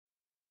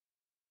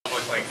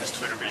like has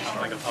Twitter being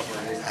like a public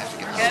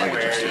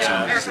Square,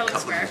 yeah. Or public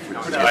square.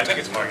 No, I think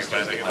it's Morgan,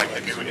 but I think like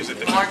is it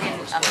the Morgan,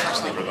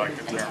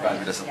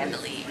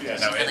 definitely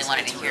really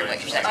wanted to hear what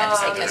your second had to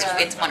say because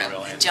it's one of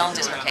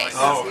Jones's her case.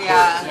 Oh, cool.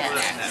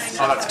 Yeah.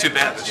 Oh, that's too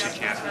bad that she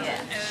can't.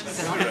 Yeah.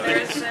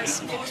 There's this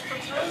post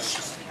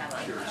proposed.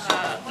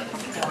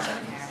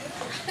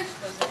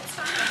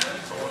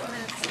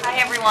 Hi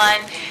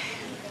everyone.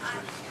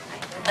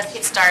 Let's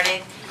get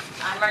started.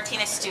 I'm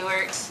Martina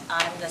Steward.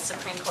 I'm the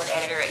Supreme Court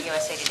editor at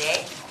USA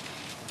Today.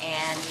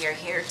 And we are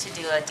here to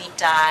do a deep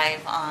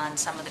dive on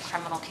some of the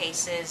criminal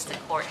cases the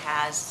court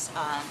has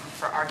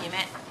for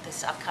argument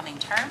this upcoming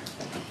term.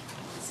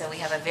 So we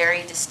have a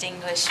very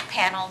distinguished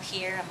panel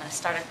here. I'm going to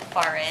start at the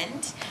far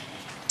end.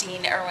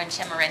 Dean Erwin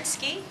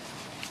Chemerinsky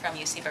from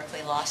UC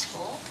Berkeley Law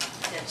School,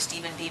 Judge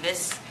Stephen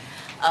Bibas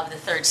of the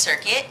Third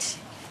Circuit,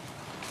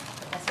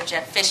 Professor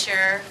Jeff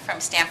Fisher from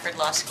Stanford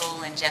Law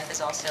School, and Jeff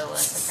is also a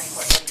Supreme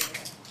Court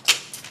litigator,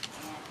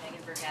 and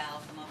Meaghan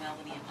VerGow from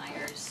O'Melveny and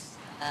Myers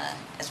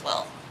as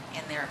well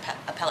in their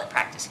appellate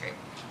practice group.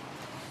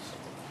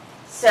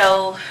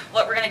 So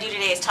what we're going to do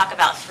today is talk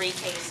about three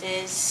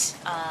cases,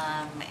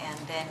 and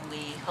then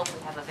we hope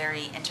we have a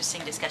very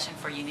interesting discussion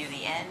for you near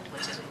the end,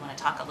 which is we want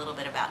to talk a little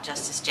bit about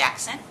Justice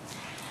Jackson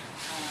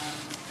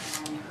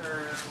and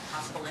her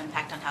possible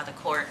impact on how the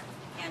court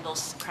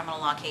handles criminal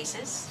law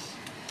cases.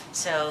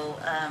 So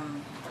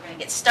we're going to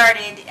get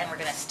started, and we're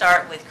going to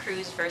start with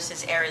Cruz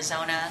versus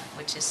Arizona,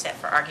 which is set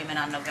for argument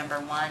on November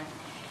 1.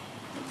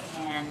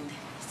 And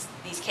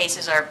these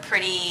cases are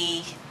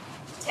pretty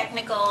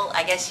technical.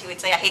 I guess you would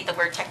say, I hate the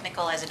word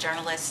technical as a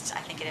journalist. I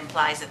think it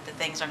implies that the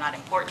things are not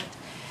important,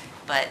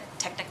 but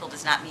technical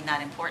does not mean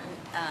not important.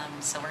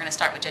 So we're going to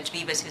start with Judge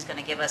Bibas, who's going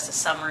to give us a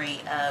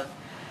summary of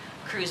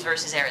Cruz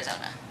versus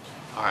Arizona.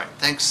 All right,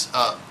 thanks,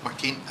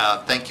 Martine.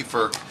 Thank you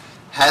for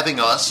having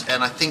us.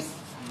 And I think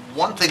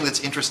one thing that's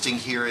interesting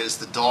here is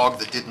the dog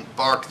that didn't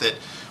bark, that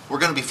we're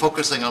going to be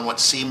focusing on what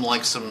seem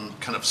like some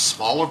kind of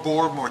smaller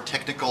bore, more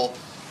technical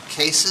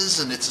cases,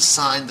 and it's a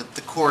sign that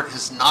the court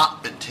has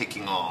not been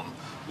taking on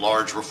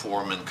large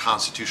reform in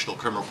constitutional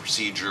criminal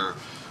procedure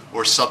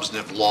or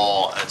substantive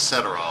law,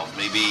 etc.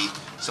 Maybe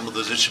some of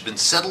those issues have been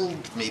settled,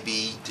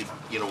 maybe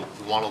we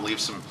want to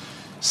leave some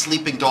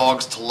sleeping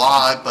dogs to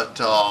lie, but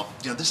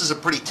this is a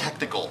pretty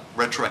technical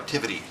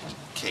retroactivity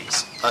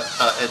case,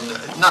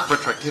 and not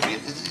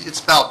retroactivity. It's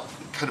about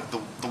kind of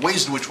the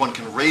ways in which one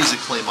can raise a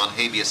claim on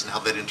habeas and how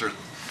that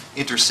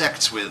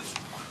intersects with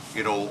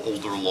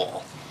older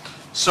law.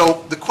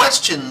 So the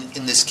question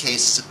in this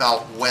case is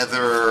about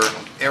whether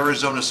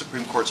Arizona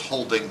Supreme Court's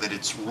holding that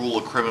its Rule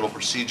of Criminal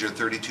Procedure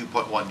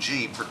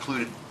 32.1G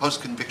precluded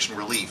post-conviction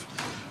relief,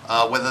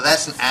 whether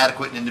that's an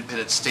adequate and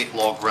independent state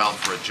law ground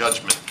for a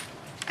judgment.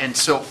 And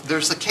so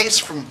there's a case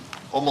from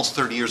almost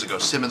 30 years ago,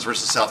 Simmons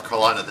versus South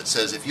Carolina, that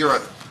says if you're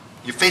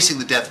facing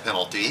the death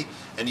penalty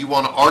and you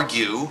want to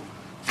argue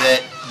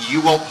that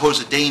you won't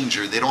pose a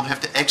danger, they don't have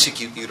to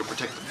execute you to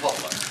protect the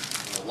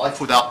public. Life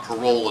without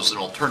parole is an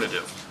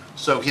alternative.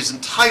 So he's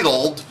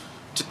entitled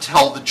to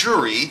tell the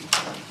jury,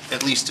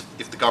 at least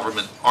if the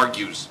government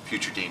argues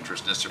future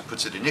dangerousness or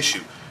puts it in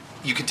issue,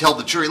 you can tell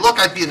the jury, look,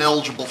 I'd be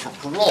ineligible for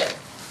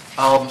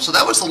parole. So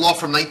that was the law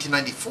from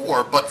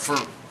 1994, but for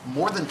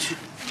more than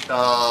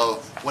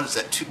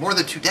more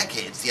than 2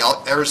 decades, the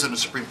Arizona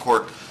Supreme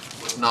Court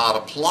was not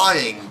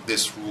applying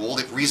this rule.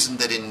 It reasoned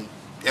that in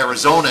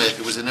Arizona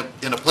it was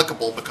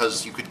inapplicable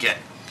because you could get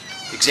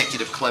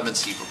executive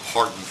clemency or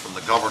pardon from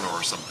the governor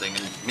or something,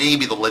 and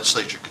maybe the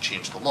legislature could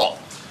change the law.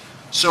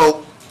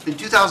 So in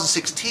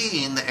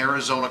 2016, the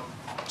Arizona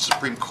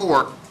Supreme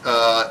Court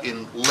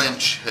in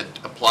Lynch had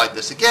applied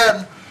this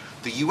again.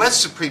 The U.S.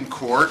 Supreme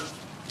Court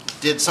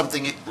did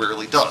something it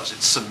rarely does.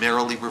 It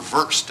summarily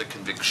reversed a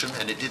conviction,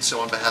 and it did so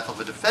on behalf of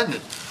a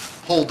defendant,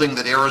 holding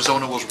that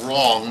Arizona was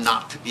wrong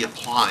not to be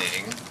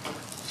applying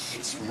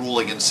its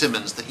ruling in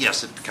Simmons that,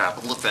 yes, a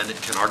capital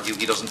defendant can argue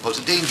he doesn't pose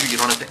a danger, you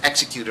don't have to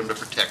execute him to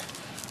protect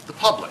the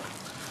public.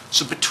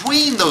 So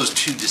between those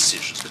two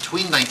decisions,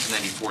 between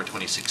 1994 and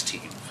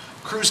 2016,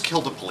 Cruz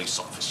killed a police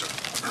officer.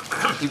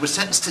 He was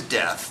sentenced to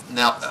death.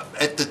 Now,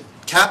 at the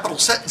capital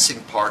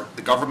sentencing part,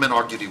 the government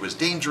argued he was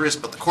dangerous,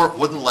 but the court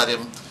wouldn't let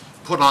him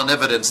put on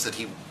evidence that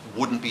he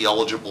wouldn't be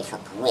eligible for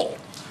parole.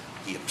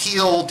 He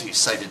appealed, he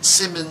cited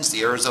Simmons,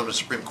 the Arizona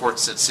Supreme Court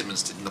said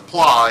Simmons didn't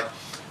apply,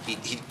 he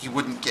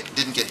didn't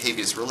get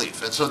habeas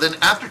relief. And so then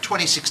after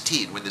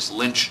 2016, when this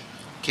Lynch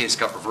case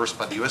got reversed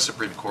by the U.S.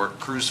 Supreme Court,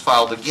 Cruz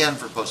filed again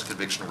for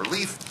post-conviction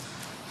relief,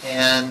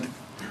 and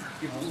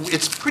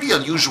it's pretty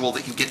unusual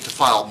that you get to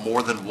file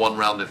more than one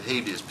round of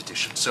habeas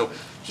petitions. So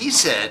he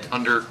said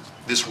under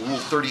this Rule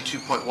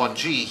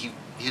 32.1G,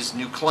 his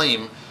new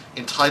claim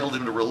entitled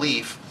him to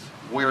relief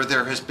where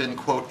there has been,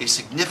 quote, a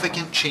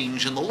significant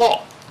change in the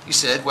law. He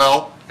said,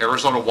 well,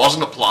 Arizona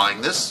wasn't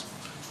applying this,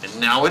 and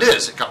now it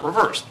is. It got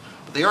reversed.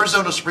 But the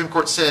Arizona Supreme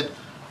Court said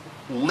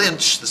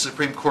Lynch, the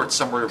Supreme Court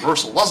summary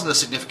reversal, wasn't a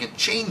significant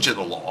change in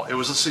the law. It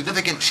was a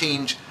significant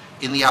change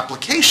in the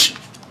application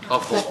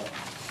of the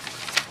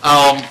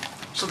law.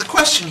 So the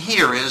question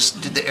here is,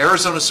 did the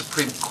Arizona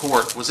Supreme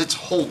Court, was its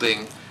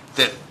holding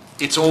that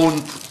its own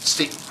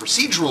state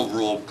procedural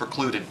rule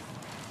precluded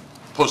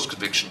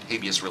post-conviction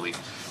habeas relief.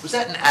 Was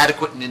that an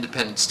adequate and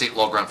independent state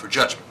law ground for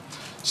judgment?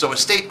 So a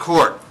state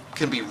court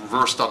can be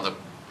reversed on the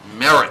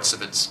merits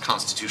of its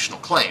constitutional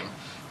claim,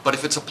 but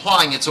if it's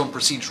applying its own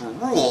procedural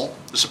rule,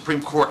 the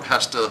Supreme Court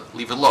has to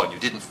leave it alone. You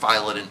didn't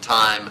file it in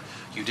time,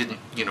 you didn't,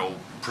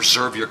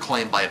 preserve your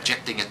claim by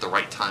objecting at the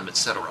right time,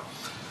 etc.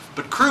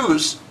 But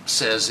Cruz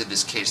says in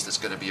this case that's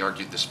going to be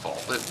argued this fall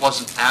that it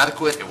wasn't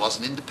adequate, it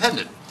wasn't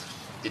independent.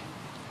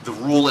 The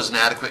rule isn't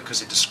adequate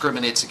because it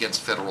discriminates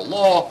against federal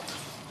law.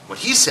 What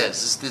he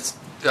says is this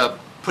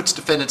puts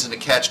defendants in a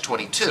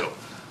catch-22.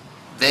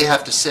 They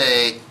have to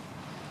say,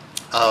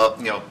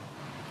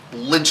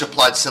 Lynch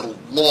applied settled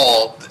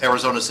law.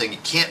 Arizona's saying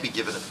it can't be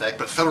given effect,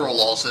 but federal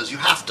law says you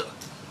have to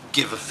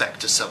give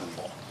effect to settled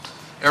law.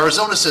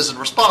 Arizona says in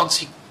response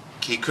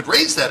he could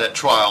raise that at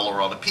trial or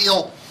on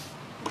appeal,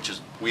 which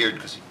is weird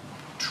because he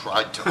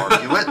tried to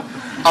argue it.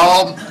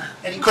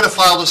 And he could have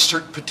filed a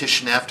cert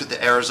petition after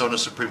the Arizona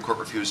Supreme Court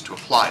refused to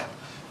apply it.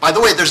 By the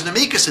way, there's an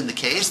amicus in the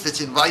case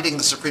that's inviting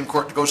the Supreme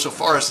Court to go so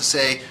far as to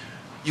say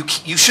you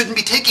shouldn't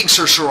be taking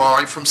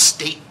certiorari from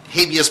state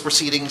habeas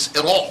proceedings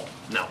at all.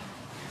 No.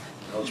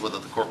 Who knows whether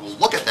the court will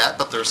look at that,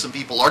 but there are some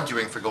people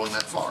arguing for going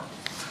that far.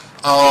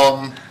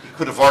 He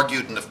could have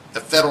argued in a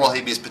federal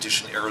habeas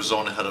petition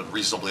Arizona had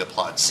unreasonably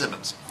applied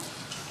Simmons.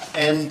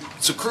 And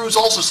so Cruz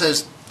also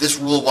says this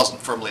rule wasn't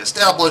firmly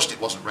established,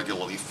 it wasn't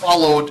regularly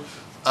followed,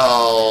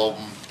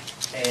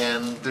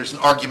 and there's an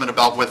argument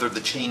about whether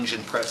the change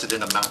in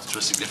precedent amounts to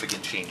a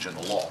significant change in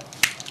the law.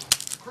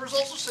 Cruz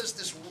also says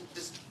this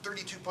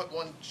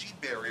 32.1G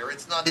barrier,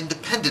 it's not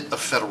independent of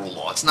federal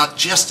law. It's not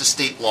just a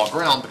state law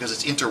ground because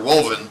it's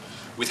interwoven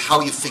with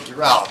how you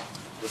figure out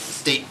with the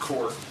state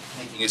court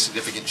making a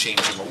significant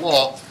change in the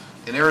law.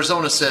 And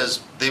Arizona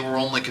says they were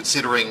only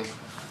considering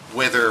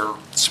whether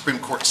Supreme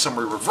Court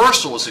summary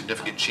reversal was a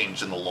significant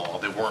change in the law.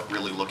 They weren't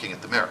really looking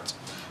at the merits.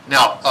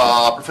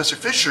 Now, Professor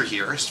Fisher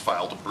here has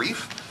filed a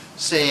brief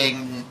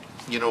saying,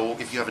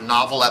 if you have a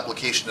novel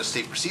application of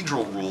state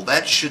procedural rule,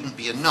 that shouldn't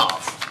be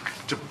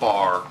enough to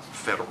bar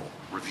federal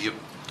review.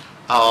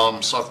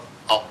 So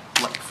I'll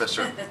let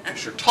Professor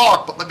Fisher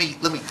talk, but let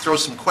me throw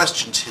some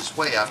questions his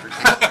way after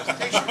taking the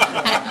presentation.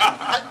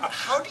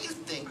 How do you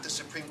think the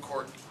Supreme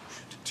Court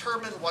should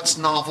determine what's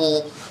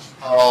novel?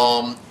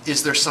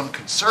 Is there some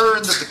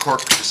concern that the court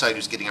could decide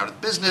who's getting out of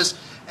the business?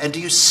 And do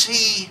you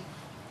see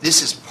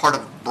this as part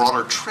of a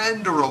broader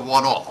trend or a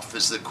one-off?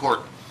 Is the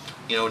court,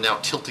 now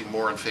tilting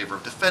more in favor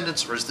of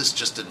defendants, or is this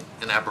just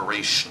an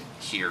aberration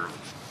here,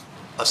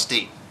 a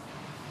state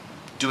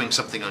doing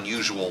something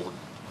unusual,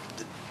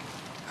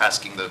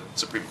 asking the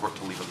Supreme Court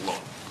to leave it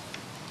alone?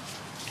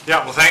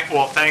 Yeah,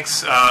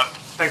 thanks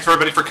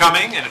everybody for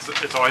coming, and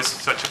it's always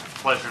such a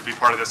pleasure to be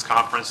part of this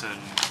conference and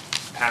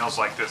panels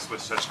like this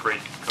with such great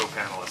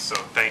co-panelists, so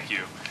thank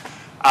you.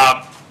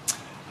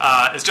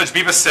 As Judge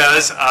Bibas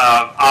says,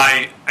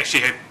 I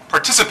actually have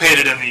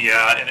participated in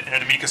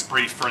an amicus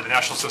brief for the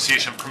National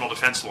Association of Criminal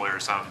Defense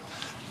Lawyers.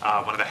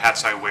 One of the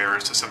hats I wear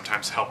is to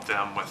sometimes help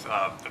them with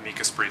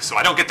amicus briefs. So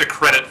I don't get the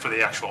credit for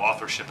the actual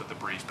authorship of the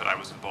brief, but I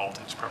was involved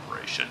in its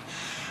preparation.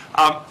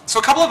 So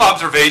a couple of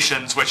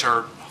observations which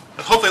are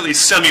hopefully at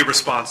least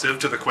semi-responsive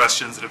to the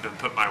questions that have been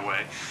put my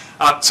way.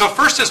 So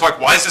first is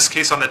why is this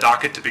case on the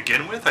docket to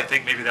begin with? I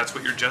think maybe that's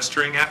what you're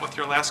gesturing at with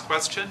your last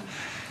question.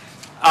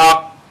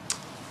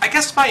 I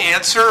guess my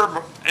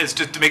answer is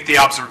to make the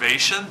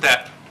observation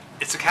that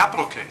it's a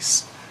capital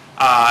case.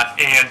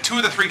 And two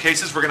of the three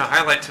cases we're going to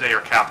highlight today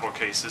are capital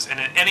cases. And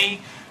in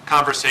any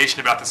conversation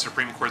about the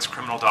Supreme Court's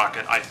criminal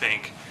docket, I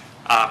think,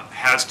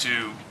 has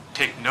to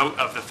take note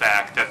of the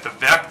fact that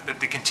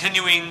the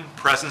continuing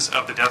presence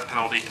of the death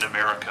penalty in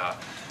America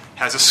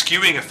has a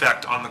skewing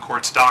effect on the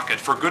court's docket,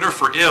 for good or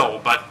for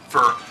ill, but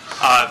for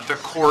the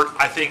court,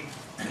 I think,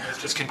 has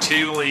just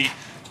continually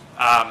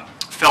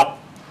felt,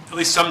 at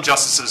least some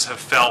justices have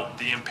felt,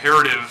 the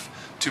imperative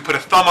to put a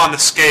thumb on the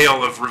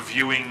scale of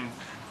reviewing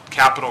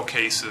capital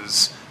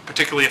cases,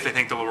 particularly if they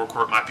think the lower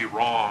court might be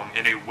wrong,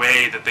 in a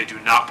way that they do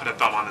not put a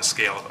thumb on the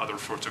scale of other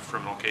sorts of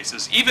criminal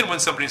cases, even when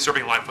somebody's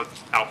serving life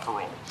without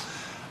parole.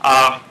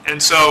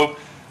 And so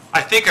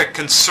I think a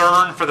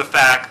concern for the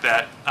fact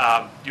that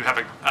you have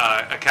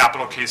a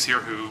capital case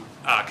here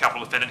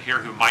capital defendant here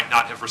who might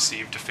not have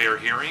received a fair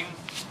hearing,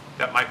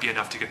 that might be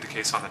enough to get the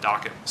case on the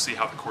docket. We'll see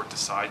how the court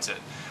decides it.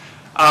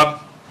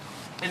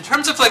 In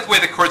terms of the way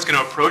the court's going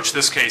to approach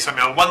this case, I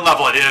mean, on one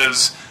level it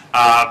is,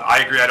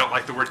 I agree, I don't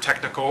like the word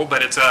technical,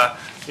 but it's a,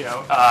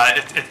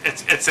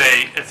 it's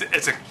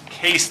a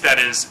case that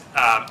is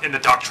in the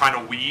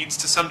doctrinal weeds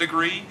to some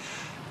degree.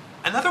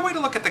 Another way to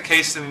look at the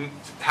case and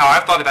how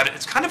I've thought about it,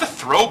 it's kind of a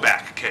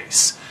throwback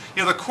case.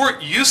 The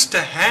court used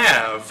to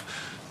have,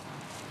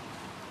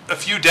 a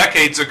few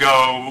decades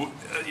ago,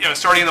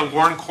 starting in the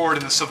Warren Court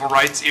in the Civil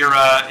Rights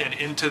era and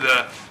into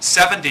the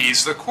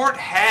 70s, the court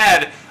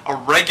had a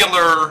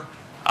regular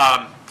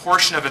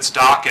portion of its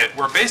docket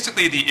where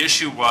basically the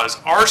issue was,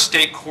 are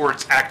state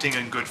courts acting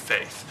in good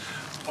faith?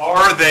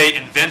 Are they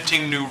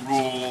inventing new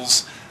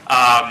rules?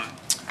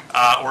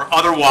 or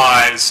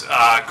otherwise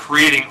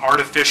creating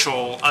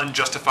artificial,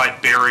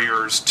 unjustified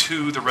barriers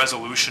to the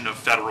resolution of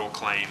federal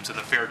claims and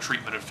the fair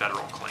treatment of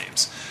federal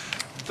claims.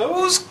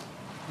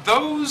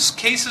 Those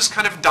cases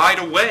kind of died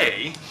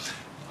away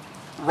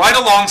right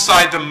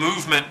alongside the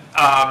movement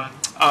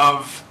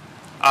of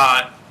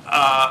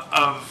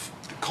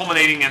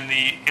culminating in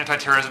the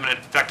Anti-Terrorism and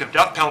Effective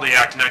Death Penalty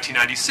Act in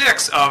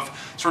 1996 of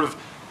sort of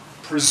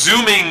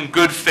presuming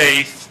good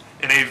faith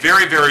in a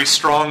very, very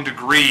strong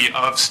degree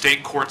of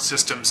state court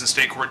systems and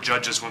state court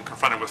judges when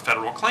confronted with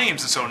federal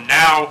claims. And so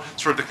now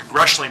sort of the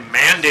congressionally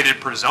mandated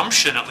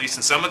presumption, at least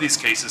in some of these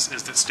cases,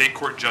 is that state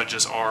court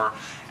judges are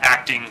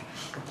acting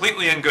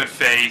completely in good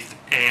faith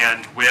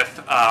and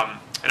with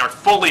and are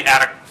fully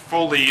adequate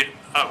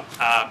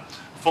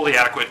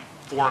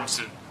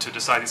forums to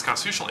decide these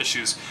constitutional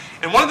issues.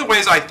 And one of the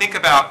ways I think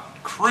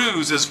about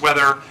Cruz is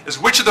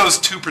which of those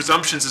two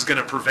presumptions is going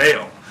to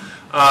prevail.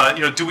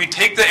 Do we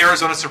take the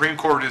Arizona Supreme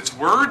Court at its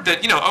word that,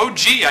 oh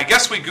gee, I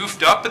guess we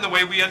goofed up in the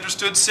way we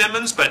understood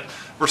Simmons, but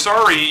we're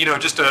sorry,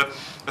 just a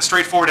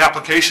straightforward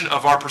application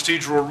of our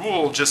procedural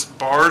rule just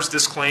bars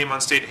this claim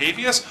on state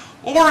habeas?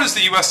 Or is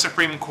the U.S.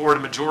 Supreme Court, a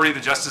majority of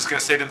the justices, going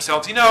to say to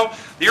themselves,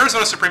 the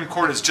Arizona Supreme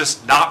Court is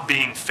just not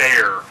being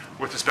fair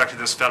with respect to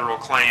this federal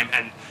claim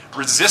and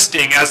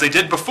resisting, as they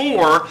did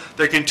before,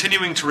 they're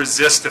continuing to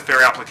resist the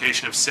fair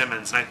application of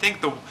Simmons. And I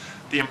think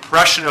the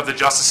impression of the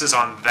justices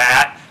on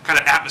that kind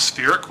of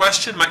atmospheric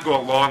question might go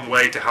a long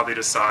way to how they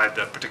decide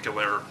the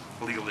particular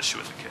legal issue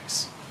in the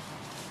case.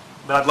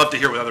 But I'd love to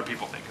hear what other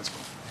people think as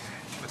well,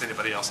 if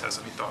anybody else has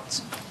any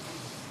thoughts.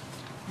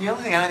 The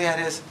only thing I'd add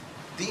is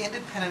the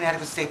independent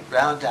adequate state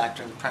ground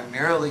doctrine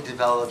primarily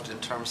developed in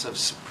terms of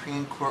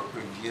Supreme Court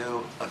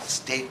review of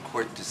state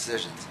court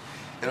decisions.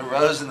 It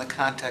arose in the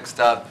context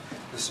of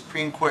the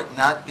Supreme Court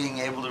not being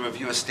able to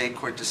review a state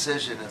court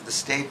decision if the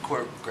state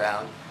court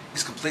ground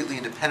is completely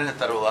independent of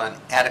federal law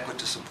and adequate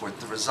to support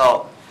the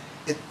result.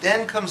 It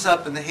then comes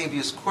up in the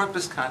habeas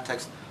corpus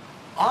context,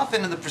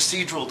 often in the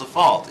procedural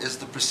default. Is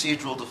the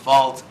procedural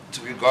default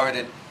to be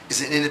regarded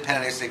as an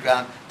independent state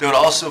ground that would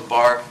also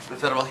bar the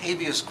federal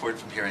habeas court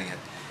from hearing it?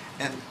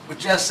 And what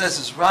Jeff says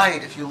is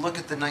right. If you look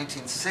at the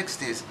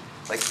 1960s,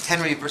 like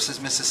Henry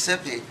versus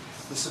Mississippi,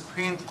 the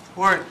Supreme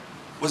Court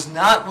was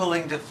not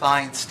willing to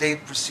find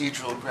state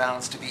procedural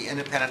grounds to be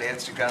independent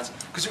adequate grounds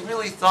because it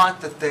really thought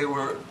that they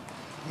were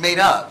made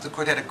up. The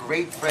court had a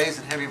great phrase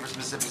in Henry versus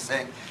Mississippi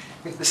saying,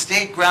 if the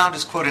state ground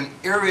is, quote, an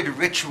arid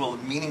ritual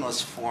of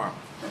meaningless form.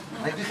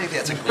 And I do think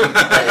that's a great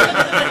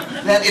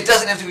phrase. Then it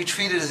doesn't have to be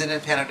treated as an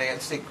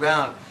independent state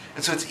ground.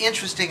 And so it's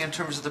interesting in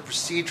terms of the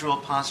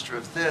procedural posture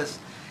of this,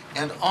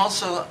 and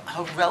also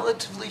how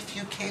relatively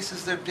few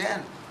cases there have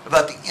been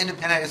about the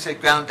independent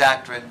state ground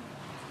doctrine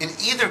in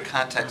either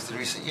context in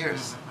recent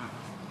years.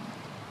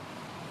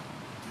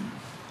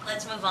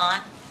 Let's move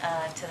on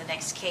to the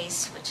next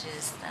case, which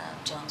is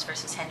Jones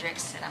versus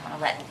Hendricks, and I'm going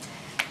to let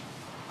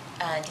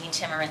Dean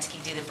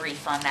Chemerinsky do the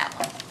brief on that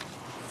one.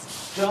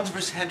 Jones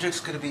versus Hendricks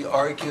is going to be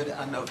argued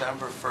on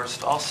November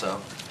 1st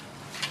also.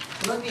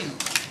 Let me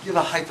give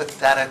a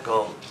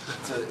hypothetical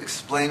to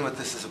explain what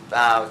this is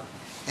about,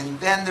 and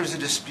then there's a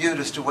dispute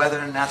as to whether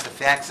or not the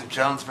facts of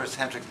Jones versus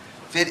Hendricks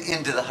fit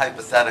into the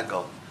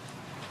hypothetical.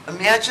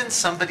 Imagine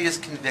somebody is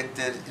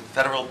convicted in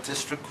federal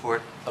district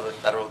court of a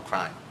federal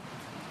crime.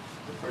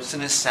 The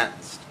person is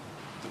sentenced.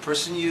 The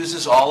person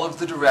uses all of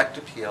the direct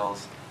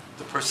appeals.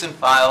 The person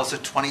files a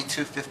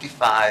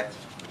 2255,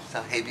 which is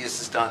how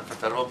habeas is done for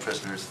federal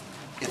prisoners.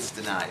 It's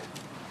denied.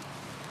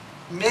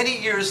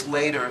 Many years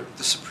later,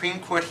 the Supreme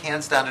Court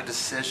hands down a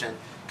decision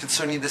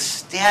concerning the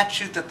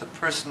statute that the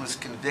person was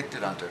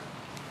convicted under.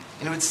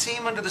 And it would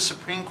seem under the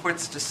Supreme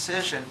Court's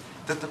decision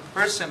that the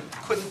person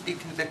couldn't be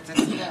convicted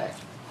today.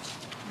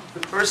 The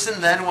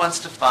person then wants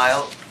to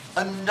file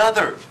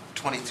another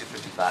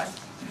 2255.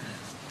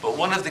 But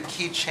one of the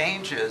key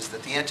changes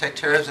that the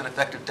Anti-Terrorism and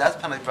Effective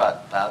Death Penalty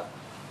brought about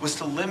was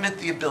to limit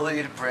the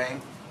ability to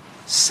bring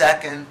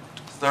second,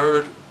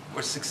 third,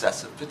 or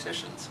successive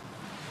petitions.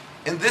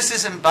 And this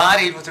is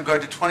embodied with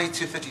regard to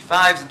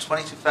 2255s and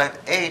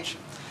 2255H.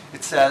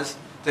 It says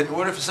that in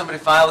order for somebody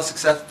to file a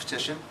successive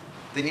petition,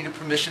 they need a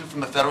permission from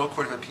the Federal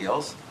Court of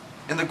Appeals.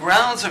 And the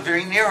grounds are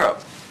very narrow.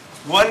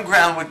 One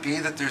ground would be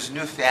that there's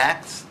new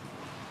facts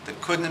that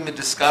couldn't have been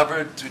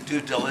discovered through due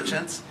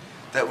diligence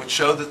that would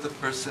show that the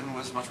person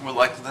was much more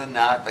likely than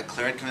not, by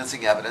clear and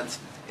convincing evidence,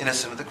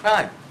 innocent of the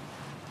crime.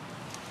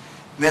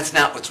 And that's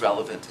not what's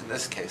relevant in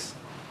this case.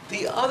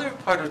 The other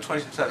part of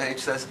 2255H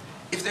says,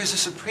 if there's a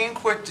Supreme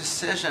Court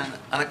decision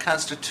on a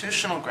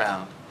constitutional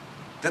ground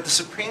that the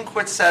Supreme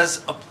Court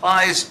says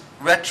applies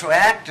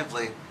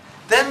retroactively,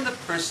 then the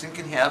person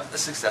can have a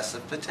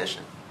successive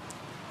petition.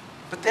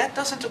 But that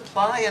doesn't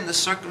apply in the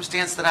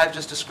circumstance that I've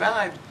just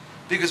described,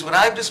 because what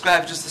I've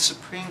described is the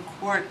Supreme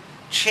Court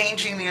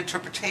changing the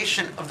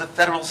interpretation of the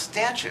federal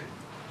statute.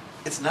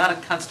 It's not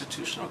a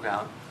constitutional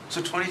ground,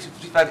 so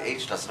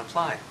 2255H doesn't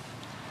apply.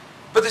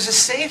 But there's a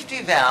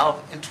safety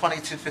valve in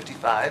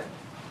 2255,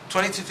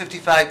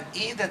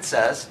 2255E, that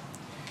says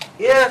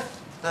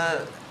if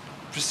the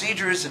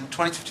procedures in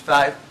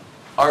 2255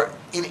 are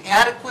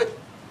inadequate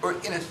or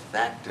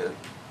ineffective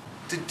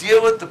to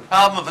deal with the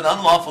problem of an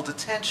unlawful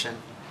detention,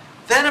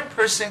 then a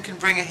person can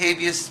bring a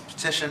habeas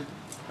petition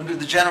under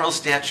the general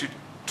statute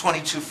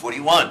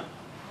 2241.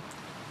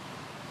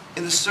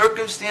 In the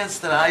circumstance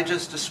that I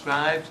just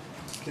described,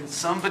 can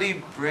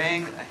somebody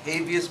bring a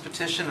habeas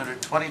petition under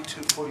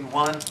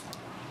 2241,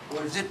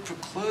 or is it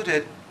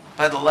precluded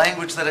by the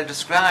language that I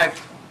described,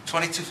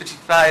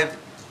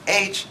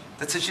 2255H,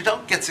 that says you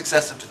don't get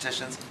successive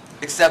petitions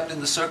except in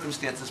the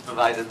circumstances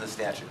provided in the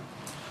statute?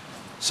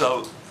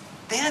 So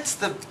that's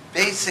the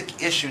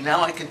basic issue.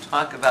 Now I can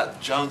talk about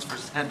Jones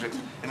versus Hendricks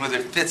and whether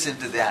it fits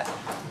into that.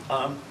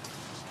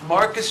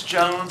 Marcus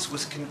Jones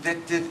was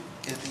convicted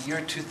in the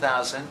year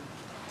 2000.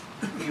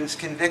 He was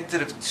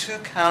convicted of 2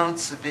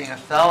 counts of being a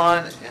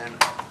felon in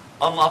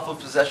unlawful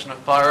possession of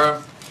a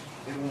firearm,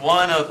 and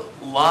 1 of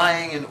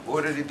lying in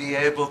order to be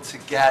able to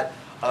get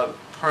a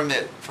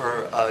permit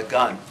for a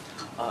gun.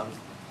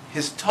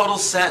 His total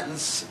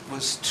sentence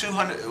was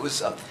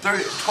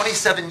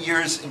 27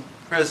 years in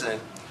prison.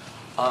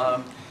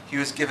 He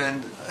was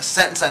given a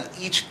sentence on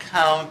each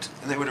count,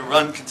 and they would have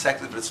run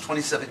consecutively, but it's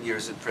 27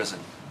 years in prison.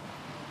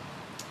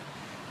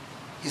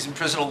 He's in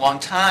prison a long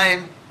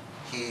time.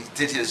 He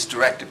did his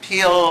direct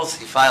appeals.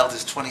 He filed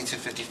his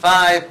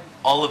 2255.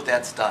 All of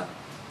that's done.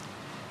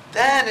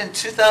 Then in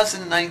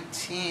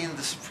 2019,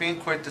 the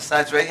Supreme Court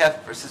decides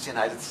Rahaf versus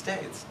United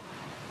States.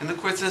 And the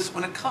court says,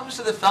 when it comes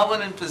to the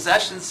felon in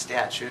possession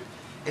statute,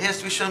 it has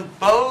to be shown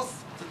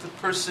both that the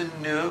person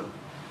knew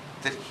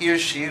that he or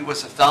she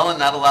was a felon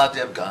not allowed to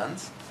have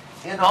guns,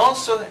 and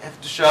also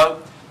have to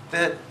show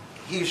that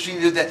he or she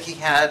knew that he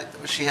had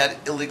or she had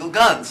illegal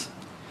guns.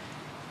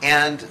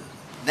 And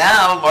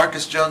now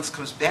Marcus Jones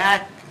comes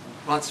back,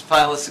 wants to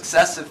file a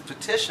successive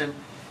petition,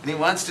 and he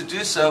wants to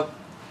do so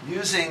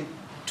using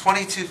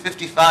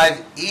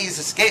 2255E's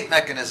escape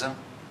mechanism,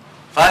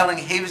 filing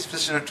a habeas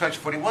petition under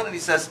 2041, and he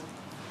says,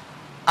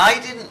 I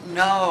didn't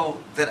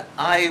know that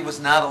I was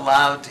not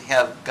allowed to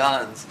have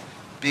guns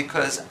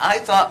because I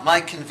thought my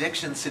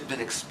convictions had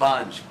been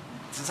expunged.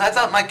 Since I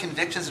thought my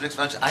convictions had been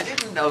expunged, I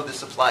didn't know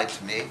this applied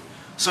to me.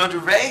 So under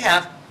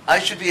Rahaf, I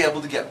should be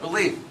able to get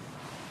relief.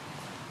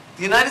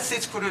 The United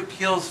States Court of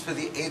Appeals for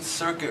the 8th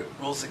Circuit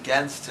rules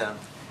against him.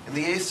 And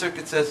the 8th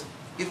Circuit says,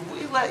 if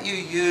we let you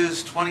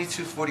use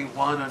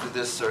 2241 under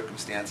this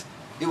circumstance,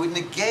 it would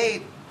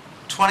negate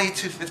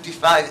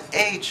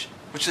 2255H,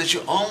 which says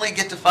you only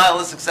get to file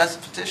a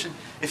successive petition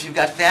if you've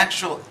got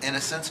factual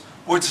innocence,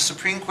 or it's a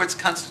Supreme Court's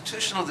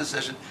constitutional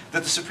decision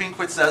that the Supreme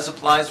Court says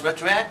applies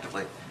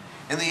retroactively.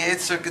 And the 8th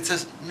Circuit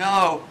says,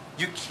 no,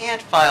 you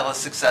can't file a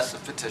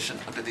successive petition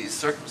under these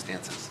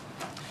circumstances.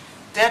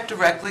 That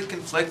directly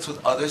conflicts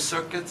with other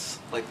circuits,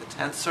 like the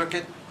 10th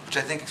Circuit, which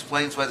I think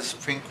explains why the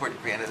Supreme Court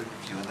granted a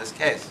review in this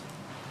case.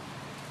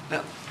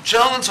 Now,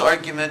 Jones'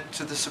 argument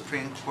to the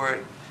Supreme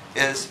Court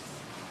is,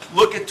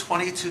 look at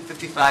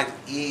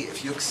 2255E.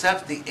 If you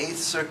accept the 8th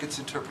Circuit's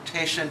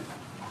interpretation,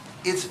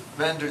 it's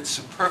rendered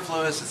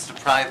superfluous, it's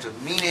deprived of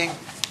meaning.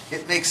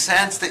 It makes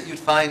sense that you'd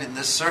find in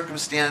this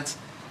circumstance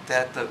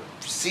that the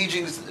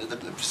procedures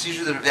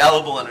that are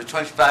available under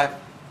 25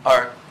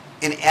 are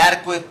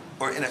inadequate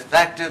or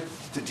ineffective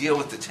to deal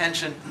with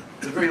detention,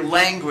 the very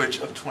language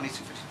of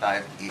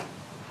 2255E.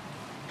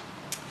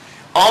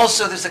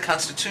 Also, there's a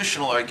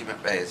constitutional argument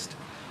raised.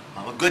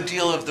 A good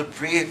deal of the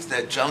brief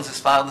that Jones has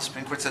filed in the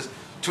Supreme Court says,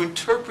 to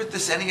interpret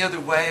this any other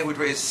way would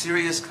raise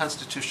serious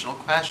constitutional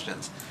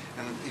questions.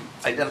 And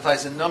he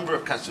identifies a number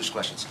of constitutional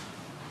questions.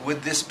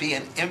 Would this be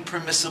an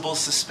impermissible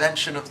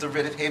suspension of the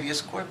writ of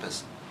habeas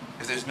corpus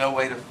if there's no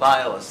way to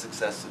file a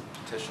successive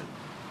petition?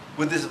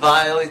 Would this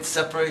violate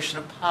separation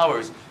of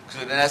powers,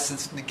 because it would in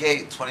essence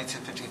negate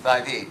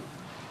 2255E?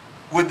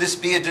 Would this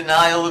be a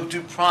denial of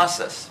due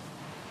process?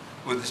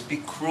 Would this be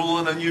cruel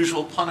and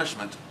unusual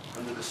punishment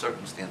under the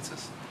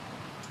circumstances?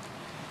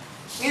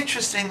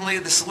 Interestingly,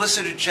 the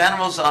Solicitor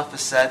General's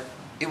office said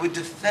it would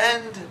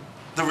defend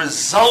the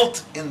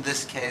result in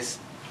this case,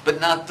 but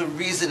not the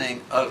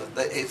reasoning of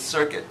the 8th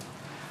Circuit.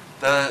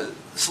 The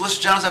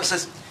Solicitor General's office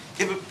says,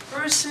 if a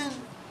person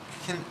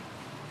can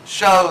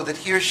show that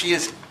he or she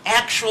is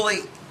actually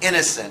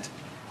innocent,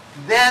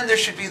 then there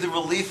should be the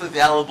relief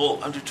available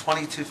under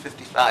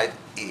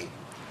 2255E.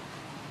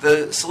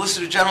 The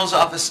Solicitor General's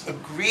office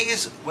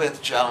agrees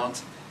with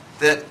Jones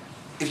that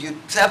if you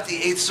accept the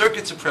 8th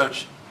Circuit's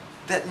approach,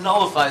 that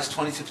nullifies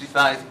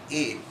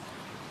 2255E.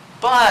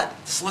 But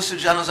the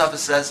Solicitor General's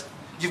office says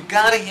you've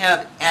got to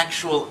have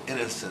actual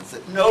innocence,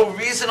 that no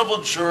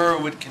reasonable juror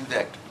would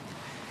convict.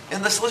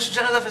 And the Solicitor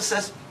General's office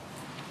says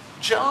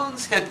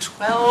Jones had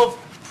 12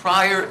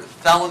 prior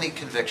felony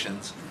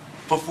convictions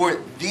before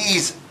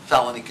these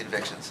felony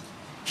convictions.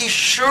 He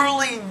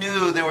surely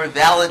knew there were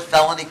valid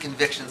felony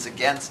convictions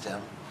against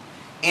him,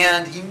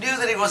 and he knew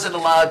that he wasn't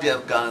allowed to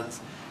have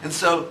guns. And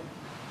so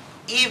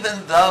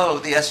even though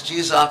the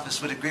SG's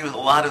office would agree with a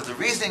lot of the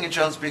reasoning in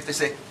Jones' brief, they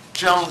say,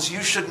 Jones,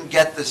 you shouldn't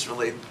get this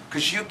relief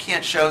because you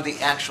can't show the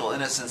actual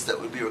innocence that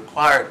would be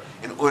required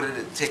in order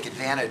to take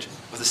advantage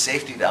of the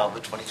safety valve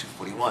of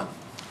 2241.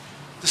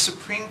 The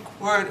Supreme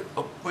Court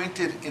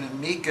appointed an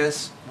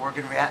amicus,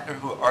 Morgan Ratner,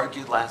 who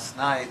argued last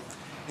night,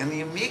 and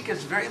the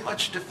amicus very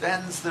much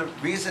defends the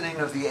reasoning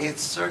of the Eighth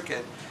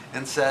Circuit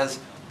and says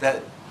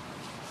that,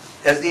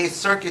 as the Eighth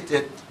Circuit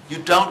did, you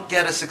don't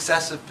get a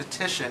successive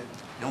petition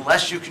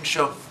unless you can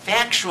show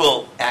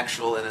factual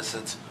actual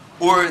innocence,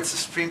 or it's a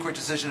Supreme Court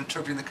decision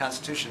interpreting the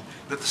Constitution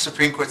that the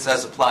Supreme Court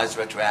says applies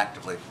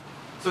retroactively.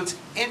 So it's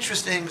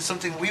interesting,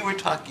 something we were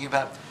talking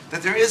about,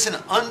 that there is an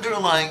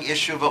underlying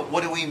issue about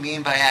what do we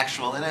mean by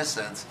actual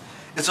innocence.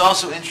 It's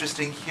also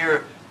interesting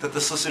here that the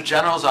Solicitor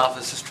General's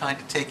office is trying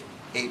to take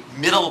a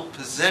middle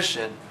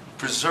position,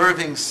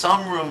 preserving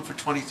some room for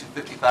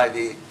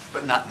 2255E,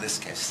 but not in this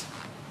case.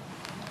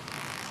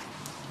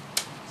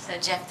 So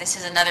Jeff, this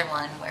is another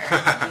one where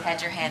you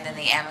had your hand in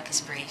the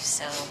amicus brief,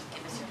 so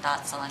give us your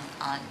thoughts on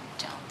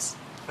Jones.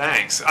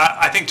 Thanks.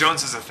 I think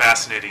Jones is a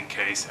fascinating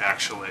case,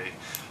 actually.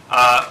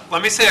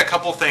 Let me say a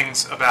couple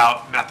things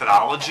about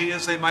methodology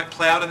as they might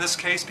play out in this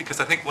case, because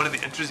I think one of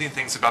the interesting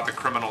things about the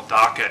criminal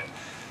docket,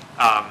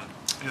 and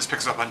this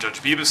picks up on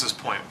Judge Bibas'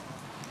 point,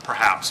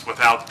 perhaps,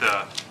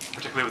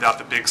 particularly without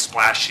the big,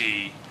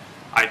 splashy,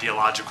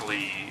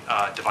 ideologically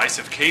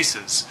divisive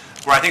cases,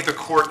 where I think the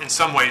court in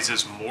some ways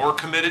is more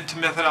committed to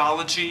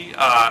methodology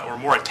or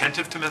more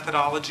attentive to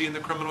methodology in the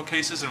criminal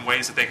cases in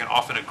ways that they can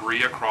often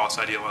agree across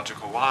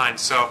ideological lines.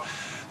 So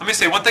let me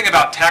say one thing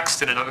about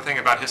text and another thing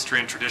about history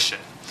and tradition.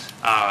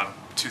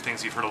 Two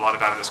things you've heard a lot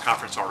about in this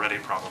conference already,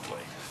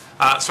 probably.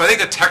 So I think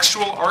the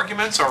textual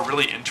arguments are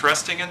really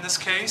interesting in this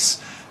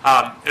case.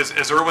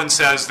 As Erwin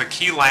says, the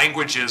key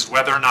language is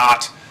whether or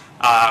not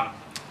a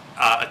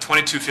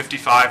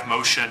 2255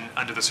 motion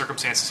under the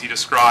circumstances he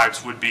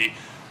describes would be,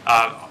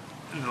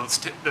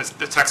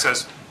 the text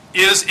says,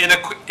 is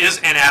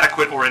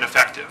inadequate or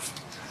ineffective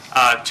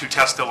to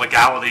test the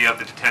legality of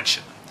the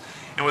detention.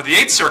 And what the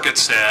Eighth Circuit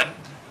said,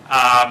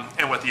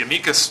 and what the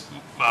amicus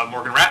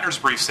Morgan Ratner's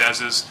brief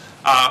says is,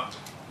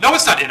 no,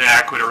 it's not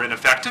inadequate or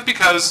ineffective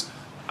because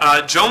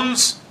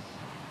Jones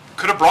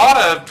could have brought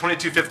a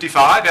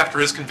 2255 after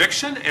his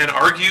conviction and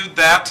argued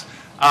that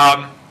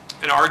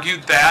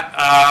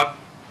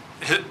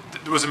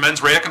there was a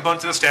mens rea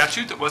component to the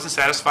statute that wasn't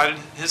satisfied in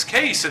his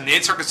case. And the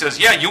Eighth Circuit says,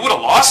 yeah, you would have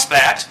lost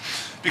that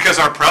because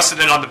our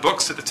precedent on the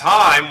books at the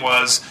time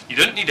was you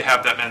didn't need to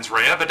have that mens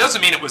rea, but it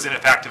doesn't mean it was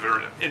ineffective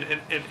or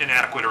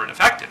inadequate or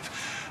ineffective.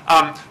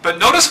 But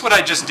notice what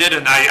I just did,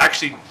 and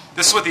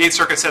this is what the Eighth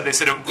Circuit said. They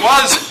said it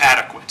was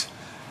adequate.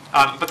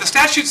 But the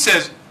statute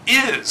says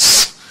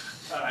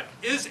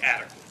is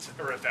adequate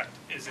or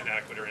is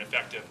inadequate or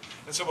ineffective.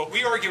 And so what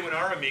we argue in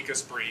our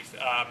amicus brief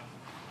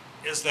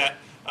is that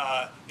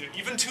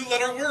even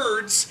two-letter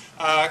words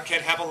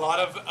can have a lot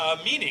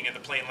of meaning in the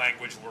plain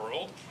language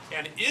world,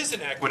 and is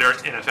inadequate or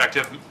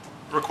ineffective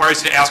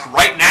requires you to ask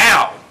right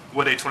now,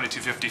 would a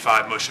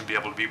 2255 motion be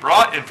able to be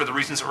brought? And for the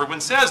reasons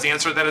Erwin says, the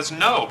answer to that is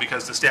no,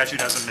 because the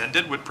statute as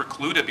amended would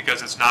preclude it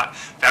because it's not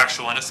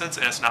factual innocence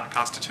and it's not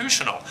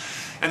constitutional.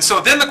 And so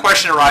then the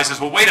question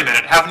arises, well, wait a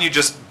minute, haven't you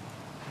just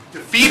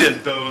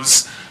defeated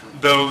those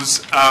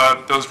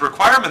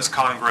requirements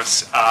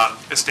Congress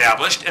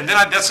established? And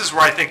then this is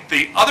where I think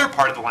the other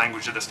part of the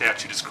language of the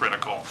statute is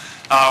critical,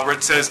 where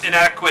it says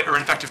inadequate or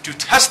ineffective to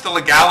test the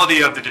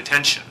legality of the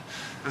detention.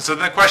 And so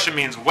then the question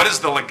means, what is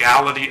the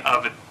legality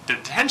of a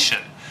detention?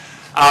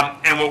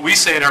 And what we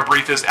say in our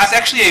brief is that's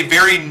actually a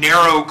very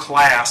narrow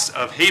class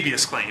of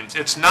habeas claims.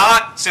 It's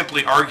not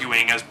simply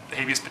arguing, as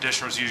habeas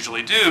petitioners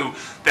usually do,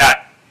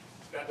 that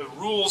the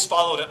rules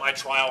followed at my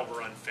trial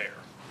were unfair.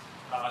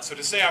 So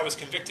to say I was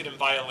convicted in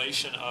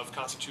violation of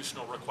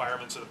constitutional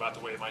requirements about the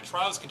way my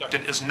trial is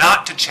conducted is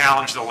not to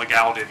challenge the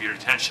legality of your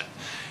detention.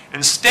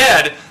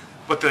 Instead,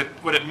 what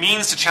it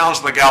means to challenge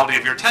the legality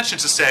of your detention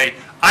is to say,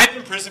 I'm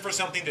in prison for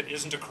something that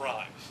isn't a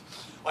crime.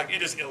 Like,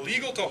 it is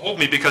illegal to hold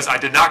me because I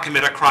did not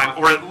commit a crime,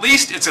 or at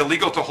least it's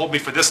illegal to hold me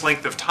for this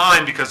length of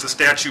time because the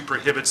statute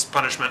prohibits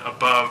punishment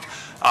above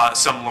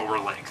some lower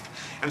length.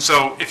 And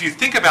so if you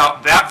think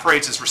about that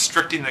phrase as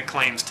restricting the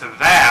claims to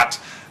that,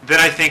 then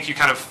I think you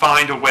kind of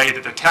find a way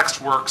that the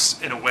text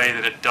works in a way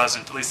that it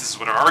doesn't, at least this is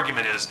what our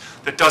argument is,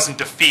 that doesn't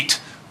defeat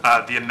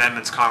the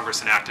amendments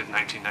Congress enacted in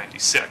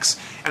 1996.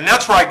 And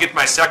that's where I get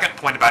my second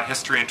point about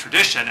history and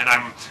tradition, and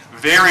I'm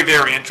very,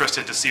 very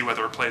interested to see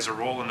whether it plays a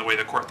role in the way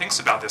the court thinks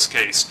about this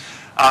case.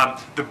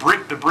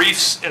 The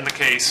briefs in the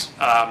case,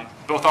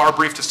 both our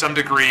brief to some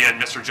degree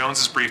and Mr.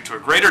 Jones's brief to a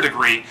greater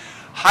degree,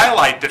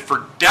 highlight that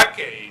for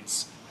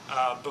decades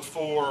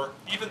before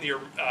even the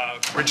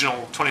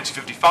original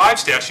 2255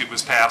 statute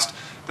was passed,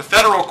 the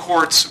federal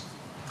courts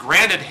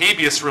granted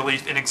habeas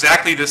relief in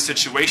exactly this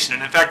situation,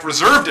 and in fact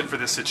reserved it for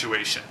this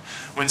situation,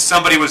 when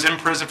somebody was in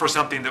prison for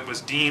something that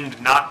was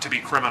deemed not to be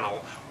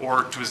criminal,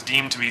 or was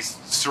deemed to be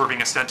serving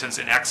a sentence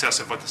in excess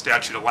of what the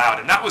statute allowed.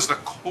 And that was the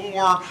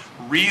core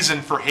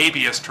reason for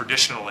habeas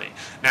traditionally.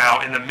 Now,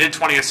 in the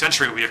mid-20th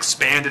century, we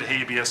expanded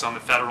habeas on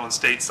the federal and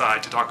state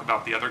side to talk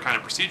about the other kind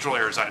of procedural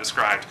errors I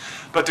described.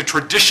 But the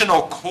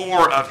traditional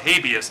core of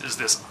habeas is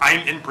this,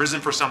 I'm in prison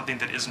for something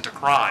that isn't a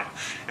crime.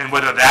 And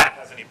whether that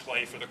has any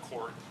play for the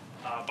court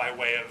by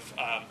way of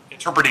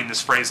interpreting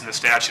this phrase in the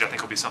statute, I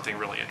think will be something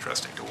really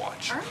interesting to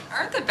watch.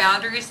 Aren't the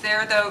boundaries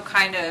there, though,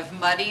 kind of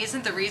muddy?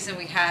 Isn't the reason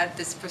we had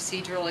this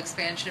procedural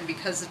expansion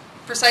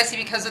precisely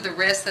because of the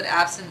risk that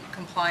absent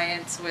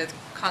compliance with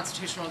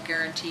constitutional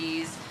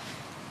guarantees,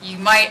 you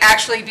might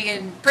actually be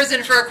in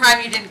prison for a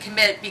crime you didn't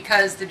commit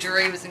because the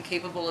jury was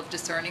incapable of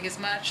discerning as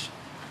much?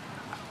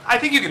 I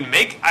think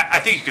I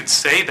think you could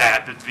say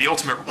that the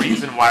ultimate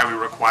reason why we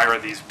require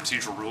these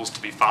procedural rules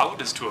to be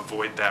followed is to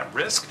avoid that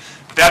risk.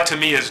 But that to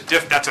me is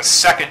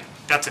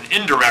that's an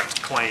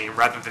indirect claim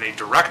rather than a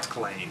direct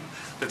claim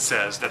that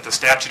says that the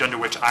statute under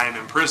which I am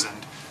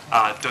imprisoned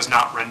does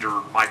not render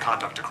my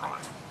conduct a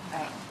crime.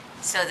 Right.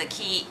 So the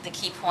key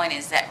point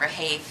is that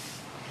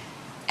Rahafe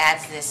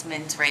adds this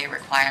mens rea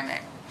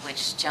requirement,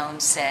 which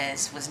Jones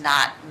says was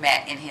not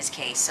met in his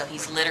case. So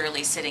he's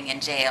literally sitting in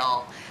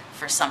jail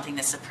for something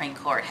the Supreme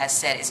Court has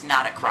said is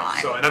not a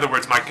crime. So in other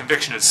words, my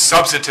conviction is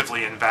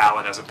substantively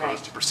invalid as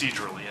opposed to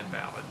procedurally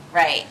invalid.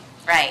 Right,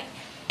 right.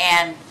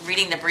 And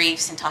reading the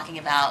briefs and talking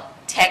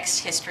about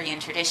text, history,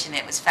 and tradition,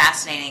 it was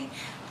fascinating.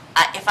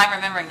 If I'm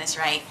remembering this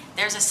right,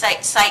 there's a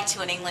cite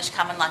to an English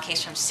common law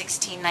case from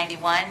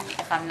 1691,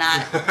 if I'm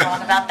not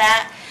wrong about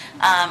that.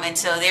 And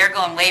so they're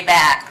going way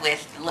back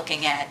with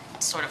looking at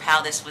sort of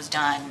how this was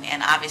done.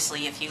 And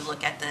obviously, if you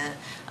look at the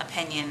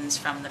opinions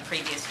from the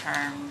previous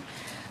term,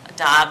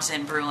 Dobbs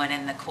and Bruin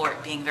and the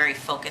court being very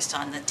focused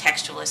on the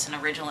textualist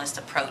and originalist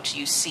approach,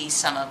 you see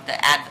some of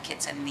the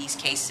advocates in these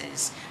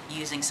cases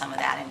using some of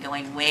that and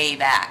going way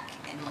back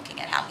and looking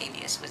at how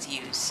habeas was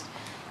used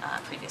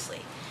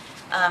previously.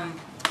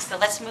 So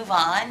let's move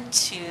on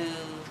to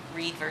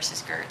Reed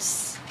versus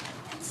Gertz.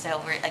 And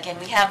so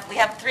we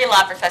have three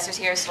law professors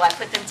here, so I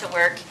put them to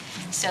work.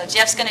 So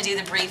Jeff's going to do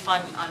the brief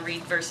on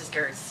Reed versus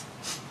Gertz.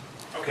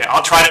 Okay,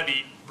 I'll try to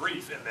be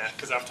brief in that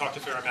because I've talked a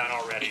fair amount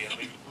already,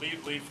 and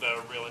leave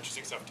the real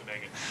interesting stuff to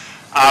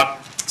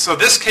Meaghan. So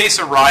this case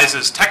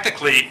arises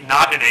technically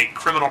not in a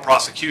criminal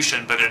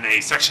prosecution, but in a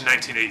Section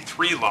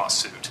 1983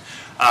 lawsuit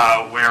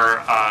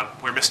where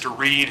Mr.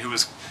 Reed, who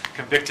was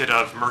convicted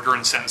of murder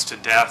and sentenced to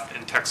death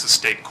in Texas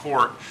state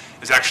court,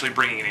 is actually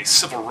bringing a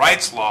civil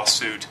rights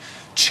lawsuit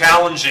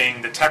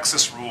challenging the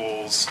Texas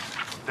rules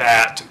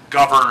that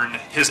govern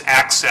his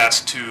access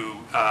to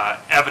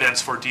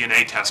evidence for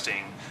DNA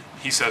testing,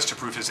 he says, to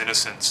prove his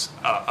innocence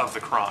of the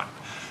crime.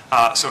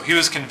 So he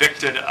was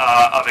convicted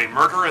of a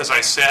murder, as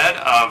I said,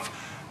 of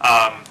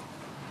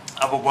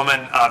a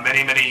woman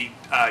many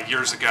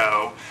years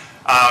ago.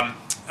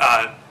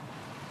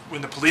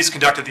 When the police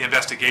conducted the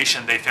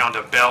investigation, they found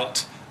a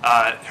belt,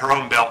 her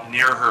own belt,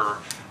 near her,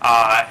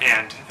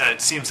 and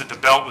it seems that the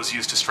belt was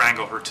used to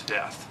strangle her to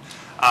death.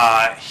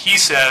 He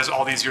says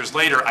all these years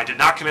later, I did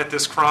not commit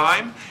this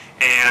crime,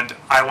 and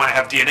I want to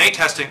have DNA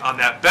testing on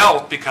that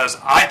belt because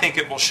I think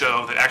it will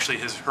show that actually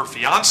her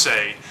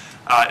fiance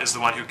is the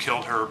one who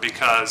killed her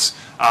because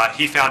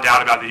he found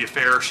out about the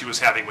affair she was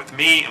having with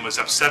me and was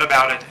upset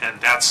about it, and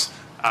that's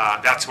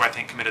who I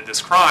think committed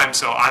this crime.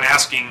 So I'm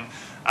asking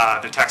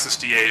the Texas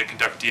DA to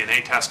conduct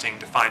DNA testing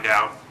to find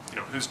out,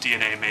 whose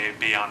DNA may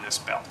be on this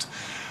belt.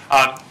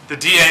 The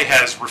DA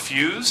has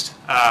refused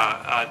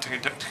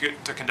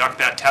to conduct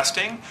that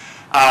testing.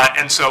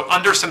 And so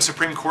under some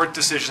Supreme Court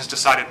decisions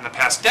decided in the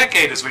past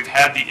decade, as we've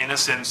had the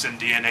innocence and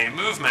DNA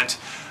movement,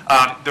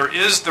 there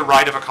is the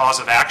right of a cause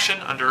of action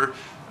under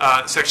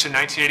Section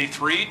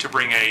 1983 to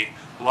bring a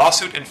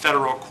lawsuit in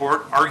federal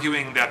court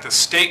arguing that the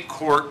state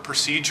court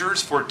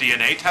procedures for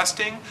DNA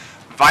testing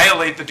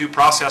violate the Due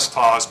Process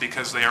Clause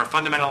because they are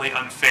fundamentally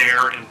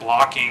unfair in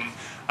blocking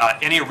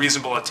any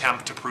reasonable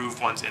attempt to prove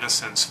one's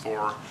innocence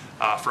for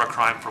a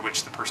crime for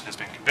which the person has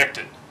been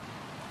convicted.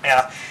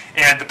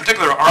 And the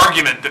particular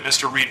argument that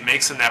Mr. Reed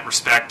makes in that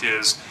respect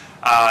is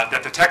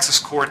that the Texas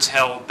courts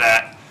held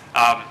that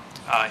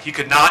he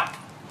could not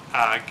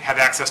have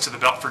access to the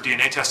belt for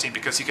DNA testing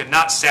because he could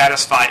not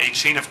satisfy a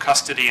chain of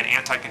custody and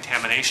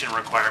anti-contamination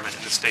requirement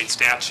in the state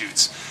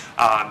statutes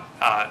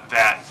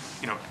that,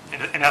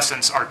 in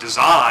essence are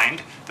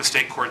designed, the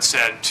state court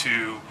said,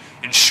 to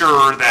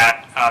ensure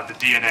that the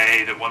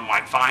DNA that one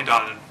might find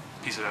on a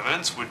piece of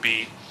evidence would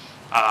be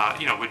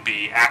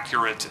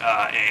accurate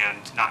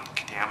and not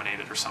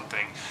contaminated or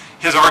something.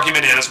 His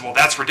argument is, well,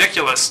 that's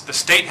ridiculous. The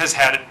state has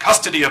had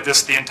custody of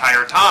this the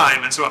entire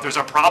time, and so if there's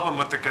a problem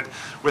with the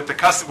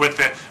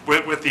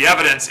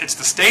evidence, it's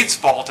the state's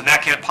fault, and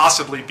that can't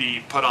possibly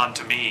be put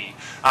onto me.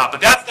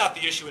 But that's not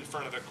the issue in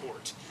front of the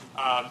court.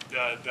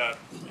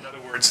 In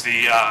other words,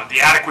 the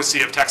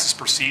adequacy of Texas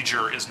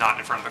procedure is not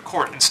in front of the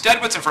court.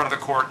 Instead, what's in front of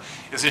the court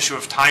is the issue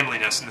of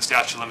timeliness and the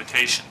statute of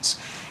limitations.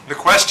 The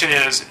question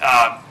is,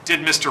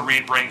 did Mr.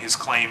 Reed bring his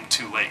claim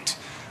too late?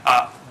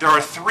 There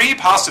are three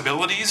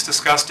possibilities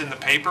discussed in the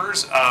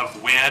papers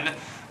of when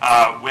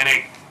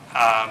a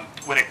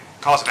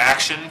cause of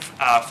action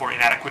for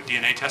inadequate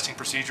DNA testing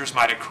procedures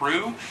might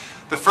accrue.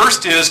 The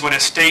first is when a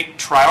state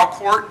trial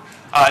court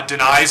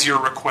denies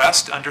your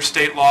request under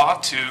state law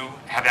to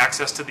have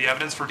access to the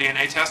evidence for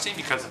DNA testing,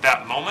 because at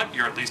that moment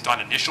you're at least on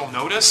initial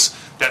notice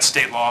that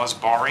state law is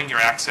barring your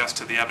access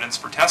to the evidence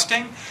for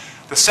testing.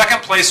 The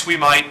second place we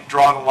might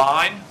draw the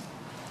line,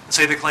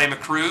 say the claim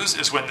accrues,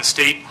 is when the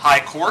state high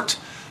court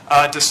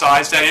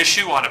decides that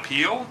issue on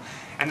appeal.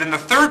 And then the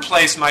third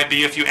place might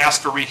be if you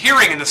ask for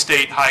rehearing in the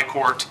state high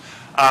court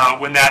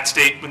when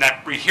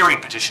that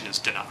rehearing petition is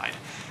denied.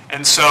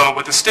 And so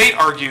what the state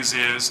argues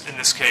is, in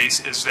this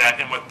case, is that,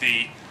 and what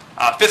the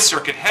Fifth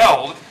Circuit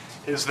held,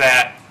 is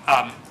that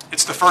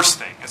it's the first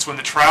thing. It's when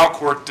the trial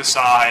court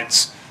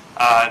decides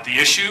the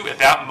issue. At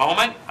that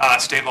moment,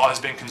 state law has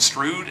been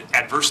construed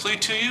adversely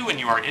to you, and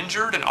you are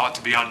injured and ought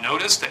to be on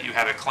notice that you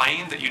have a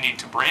claim that you need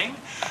to bring.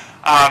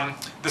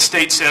 The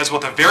state says,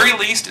 well, at the very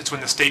least, it's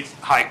when the state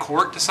high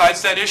court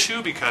decides that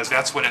issue, because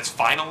that's when it's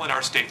final in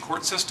our state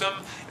court system,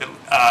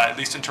 at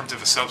least in terms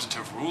of a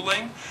substantive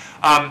ruling.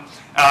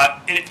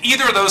 If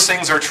either of those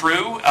things are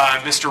true,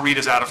 Mr. Reed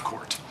is out of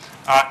court.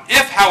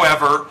 If,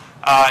 however,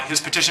 his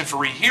petition for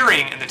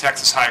rehearing in the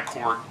Texas High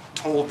Court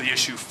told the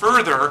issue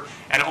further,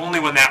 and only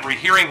when that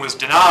rehearing was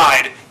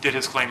denied did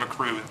his claim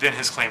accrue, then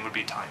his claim would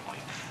be timely.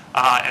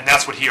 And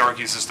that's what he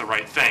argues is the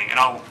right thing. And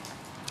I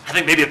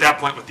think maybe at that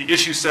point, with the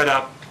issue set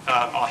up,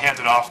 I'll hand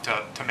it off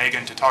to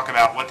Meaghan to talk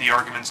about what the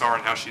arguments are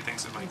and how she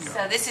thinks it might go.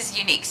 So this is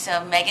unique. So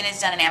Meaghan has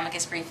done an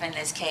amicus brief in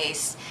this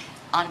case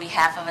on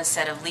behalf of a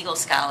set of legal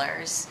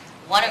scholars,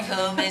 one of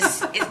whom is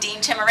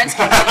Dean Chemerinsky.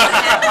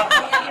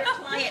 We have your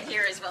client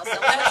here as well. So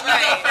why don't you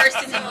go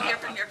first, and then we'll hear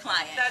from your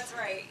client. That's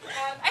right.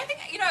 I think,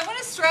 I want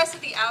to stress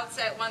at the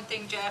outset one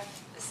thing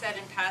Jeff said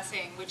in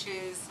passing, which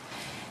is,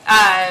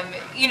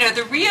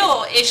 the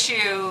real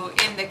issue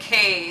in the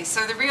case,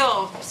 or the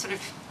real sort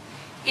of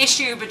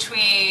issue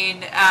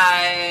between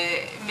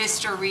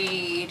Mr.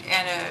 Reed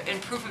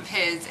and proof of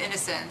his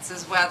innocence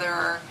is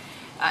whether,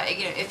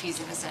 if he's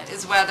innocent,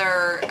 is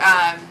whether,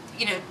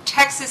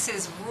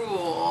 Texas's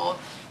rule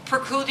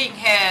precluding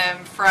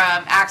him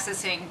from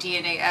accessing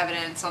DNA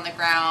evidence on the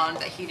ground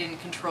that he didn't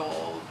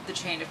control the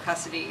chain of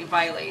custody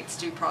violates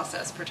due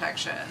process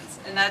protections.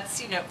 And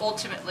that's,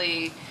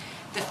 ultimately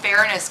the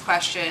fairness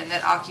question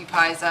that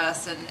occupies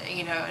us, and,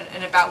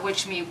 and about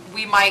which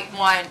we might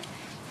want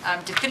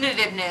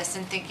definitiveness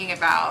in thinking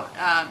about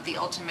the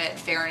ultimate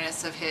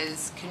fairness of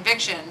his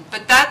conviction.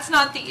 But that's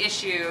not the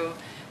issue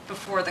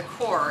before the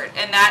court,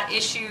 and that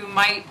issue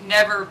might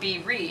never be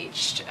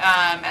reached,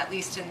 at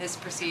least in this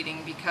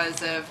proceeding,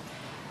 because of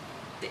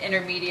the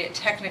intermediate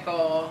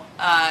technical,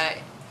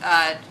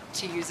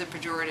 to use a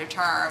pejorative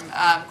term,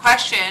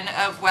 question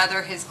of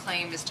whether his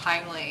claim is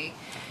timely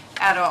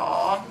at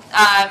all.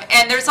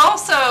 And there's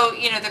also,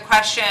 the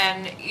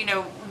question,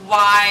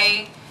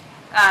 why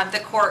the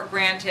court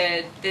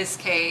granted this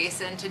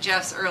case. And to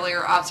Jeff's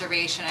earlier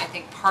observation, I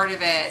think part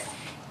of it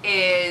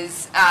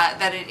is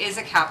that it is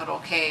a capital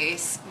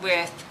case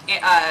with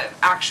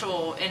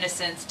actual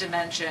innocence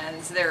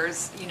dimensions.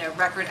 There's,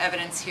 record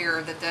evidence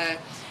here that the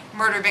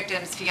murder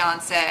victim's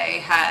fiance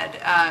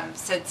had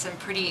said some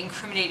pretty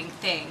incriminating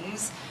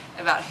things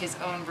about his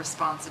own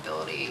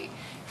responsibility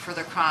for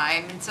the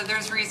crime. And so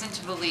there's reason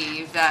to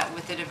believe that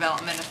with the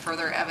development of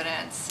further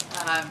evidence,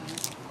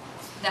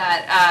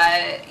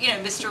 that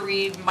Mr.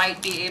 Reed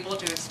might be able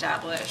to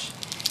establish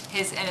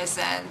his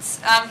innocence.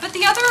 But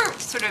the other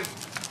sort of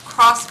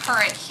cross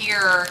current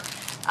here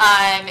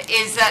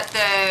is that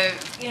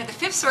the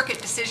Fifth Circuit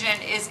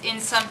decision is in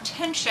some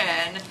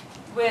tension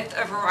with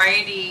a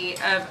variety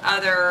of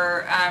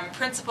other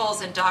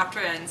principles and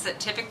doctrines that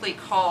typically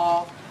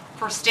call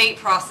for state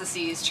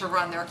processes to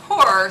run their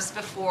course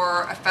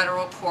before a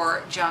federal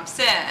court jumps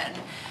in.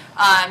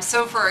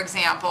 So, for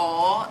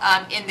example,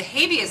 in the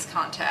habeas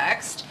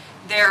context,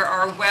 there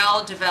are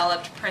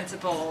well-developed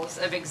principles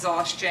of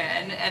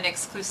exhaustion and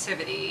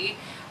exclusivity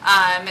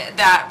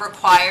that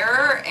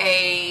require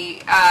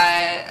a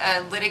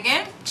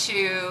litigant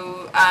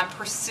to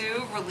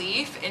pursue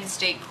relief in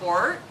state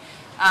court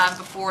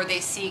before they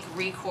seek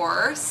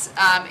recourse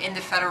in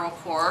the federal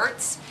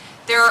courts.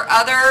 There are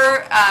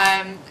other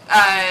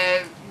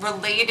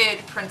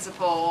related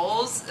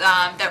principles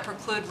that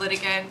preclude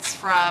litigants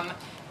from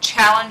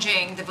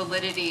challenging the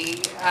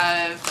validity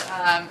of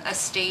a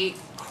state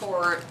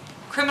court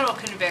criminal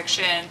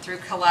conviction through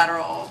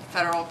collateral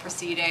federal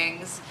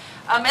proceedings.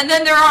 And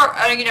then there are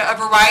a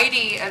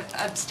variety of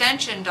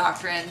abstention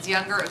doctrines,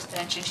 younger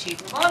abstention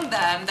chief among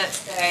them, that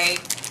say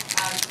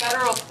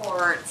federal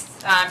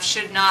courts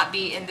should not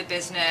be in the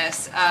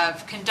business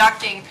of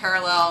conducting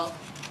parallel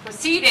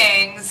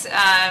proceedings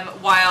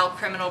while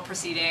criminal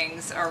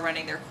proceedings are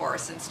running their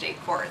course in state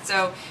court.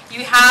 So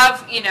you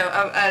have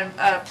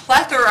a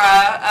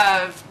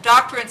plethora of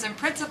doctrines and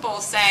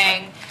principles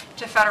saying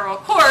to federal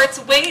courts,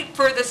 wait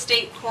for the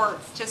state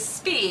courts to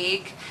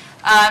speak,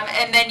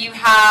 and then you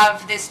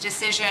have this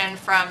decision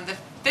from the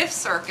Fifth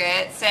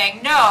Circuit saying,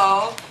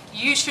 no,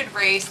 you should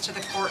race to the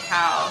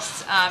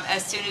courthouse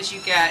as soon as you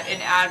get an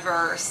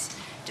adverse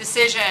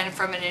decision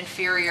from an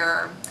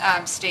inferior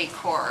state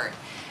court.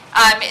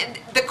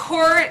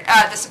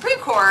 The Supreme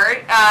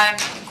Court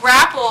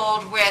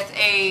grappled with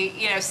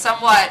a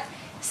somewhat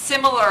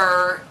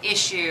similar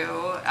issue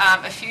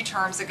a few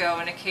terms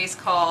ago in a case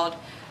called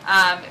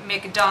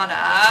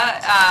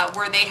McDonough,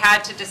 where they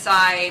had to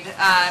decide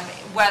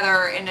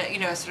whether, in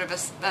a, sort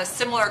of a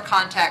similar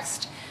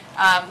context,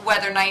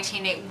 whether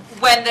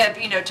when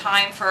the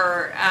time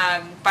for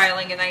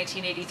filing a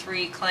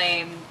 1983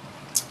 claim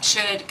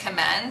should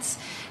commence.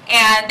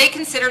 And they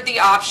considered the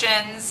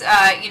options.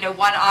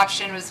 One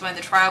option was when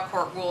the trial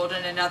court ruled,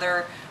 and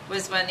another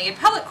was when the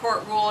appellate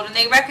court ruled. And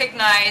they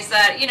recognized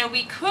that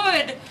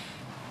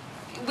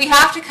we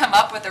have to come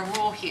up with a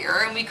rule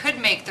here, and we could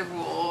make the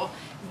rule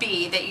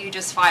be that you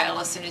just file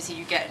as soon as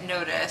you get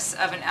notice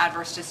of an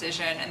adverse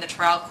decision in the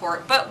trial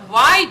court. But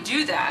why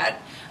do that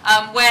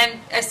when,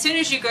 as soon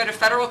as you go to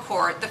federal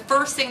court, the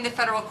first thing the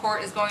federal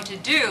court is going to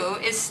do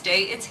is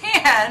stay its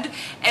hand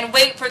and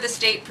wait for the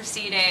state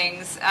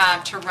proceedings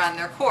to run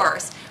their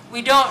course?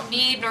 We don't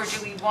need, nor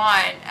do we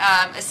want,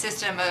 a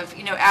system of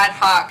ad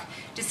hoc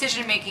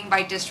decision making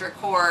by district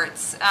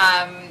courts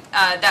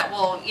that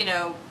will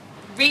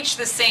reach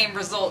the same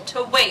result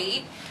to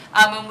wait.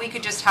 And we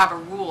could just have a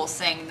rule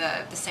saying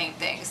the same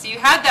thing. So you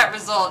had that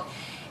result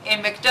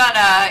in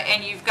McDonough,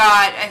 and you've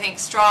got, I think,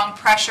 strong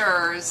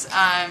pressures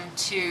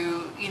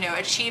to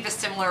achieve a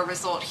similar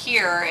result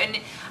here. And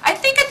I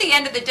think at the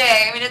end of the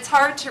day, it's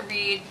hard to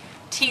read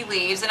tea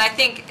leaves, and I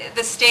think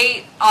the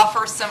state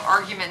offers some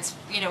arguments,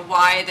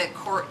 why the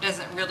court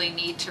doesn't really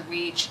need to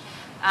reach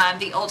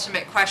the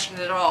ultimate question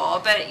at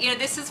all. But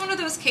this is one of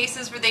those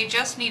cases where they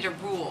just need a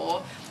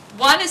rule.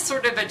 One is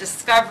sort of a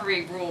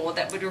discovery rule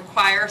that would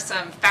require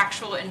some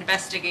factual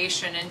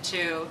investigation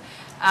into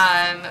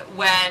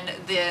when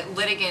the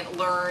litigant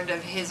learned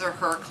of his or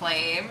her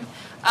claim.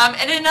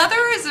 And another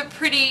is a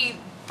pretty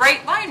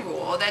bright line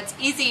rule that's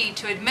easy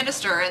to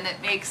administer and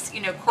that makes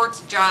courts'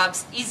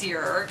 jobs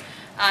easier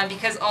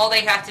because all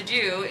they have to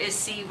do is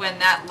see when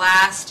that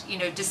last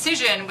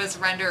decision was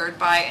rendered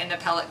by an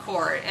appellate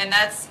court, and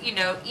that's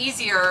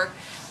easier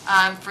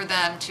for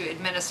them to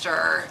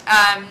administer.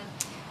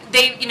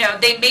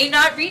 They may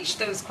not reach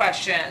those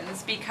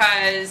questions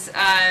because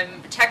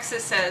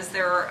Texas says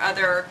there are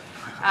other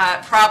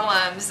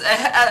problems,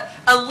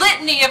 a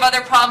litany of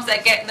other problems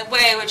that get in the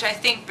way, which I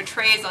think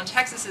betrays on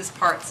Texas's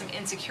part some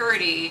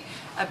insecurity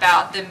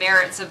about the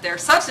merits of their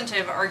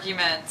substantive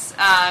arguments.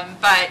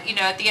 But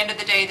at the end of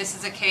the day, this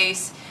is a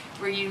case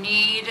where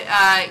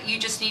you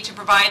just need to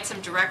provide some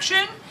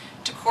direction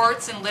to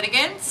courts and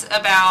litigants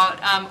about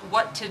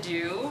what to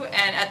do,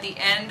 and at the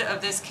end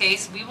of this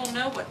case, we will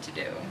know what to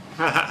do.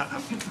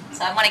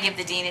 So I want to give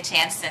the dean a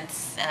chance,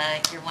 since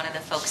you're one of the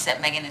folks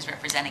that Meaghan is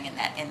representing in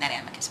that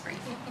amicus brief.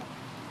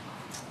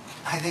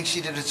 I think she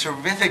did a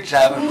terrific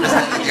job of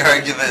presenting the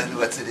argument and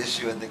what's at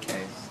issue in the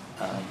case.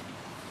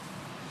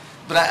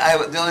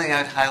 But the only thing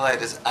I would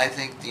highlight is I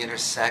think the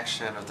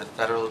intersection of the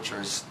federal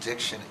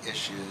jurisdiction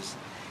issues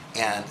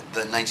and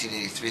the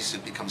 1983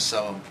 suit becomes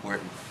so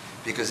important,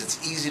 because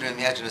it's easy to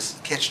imagine a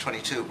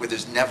catch-22 where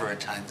there's never a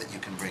time that you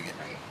can bring it.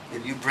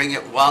 If you bring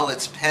it while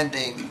it's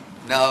pending,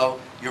 no,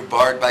 you're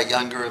barred by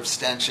Younger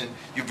abstention.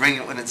 You bring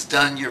it when it's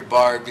done, you're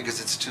barred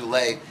because it's too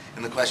late.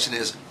 And the question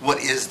is, what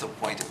is the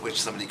point at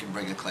which somebody can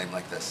bring a claim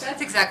like this?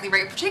 That's exactly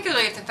right,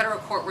 particularly if the federal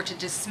court were to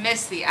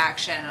dismiss the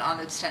action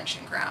on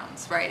abstention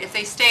grounds, right? If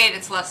they stayed,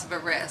 it's less of a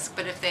risk,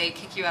 but if they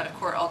kick you out of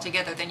court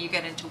altogether, then you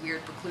get into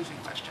weird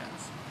preclusion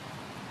questions.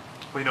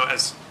 Well,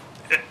 as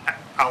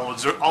I'll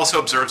also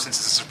observe, since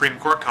it's a Supreme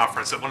Court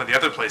conference, that one of the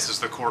other places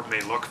the court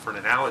may look for an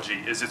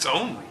analogy is its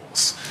own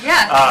rules.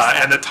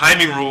 Yeah. And the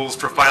timing rules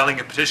for filing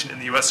a petition in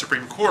the U.S.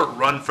 Supreme Court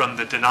run from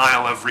the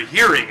denial of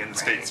rehearing in the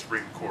state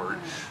Supreme Court,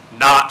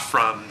 not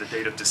from the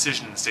date of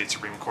decision in the state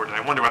Supreme Court. And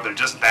I wonder whether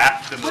just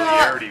that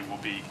familiarity will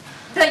be...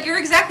 You're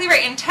exactly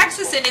right. In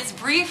Texas, in its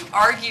brief,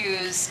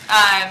 argues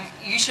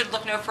you should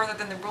look no further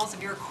than the rules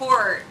of your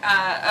court,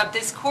 of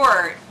this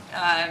court,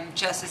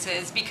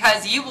 justices,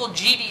 because you will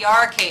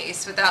GDR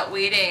case without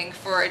waiting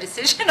for a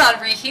decision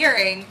on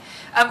rehearing,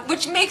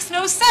 which makes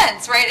no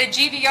sense, right? A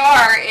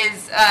GDR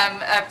is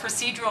a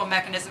procedural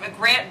mechanism. A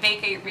grant,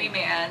 vacate,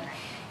 remand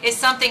is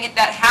something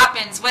that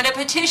happens when a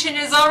petition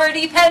is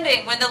already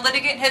pending, when the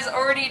litigant has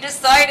already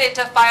decided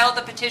to file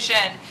the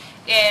petition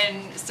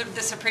in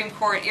the Supreme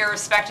Court,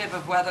 irrespective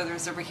of whether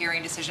there's a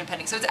rehearing decision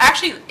pending. So it's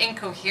actually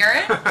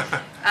incoherent,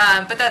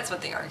 but that's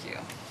what they argue.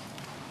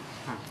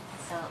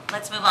 So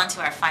let's move on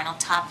to our final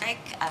topic.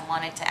 I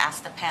wanted to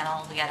ask the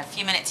panel, we got a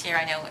few minutes here.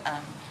 I know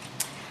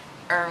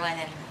Erwin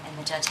and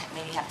the judge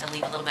maybe have to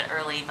leave a little bit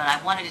early, but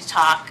I wanted to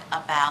talk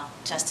about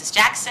Justice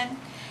Jackson,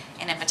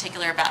 and in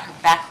particular about her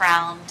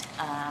background.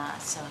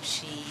 So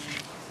she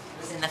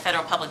was in the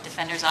Federal Public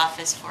Defender's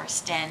Office for a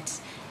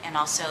stint, and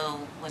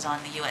also was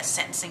on the U.S.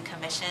 Sentencing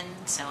Commission.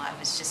 So I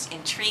was just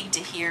intrigued to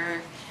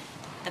hear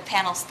the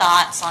panel's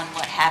thoughts on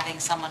what having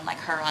someone like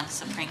her on the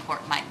Supreme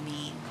Court might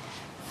mean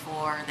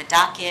for the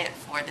docket,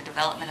 for the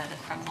development of the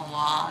criminal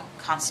law,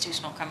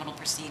 constitutional criminal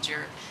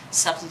procedure,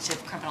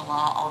 substantive criminal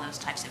law, all those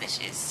types of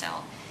issues. So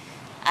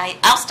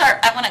I'll start.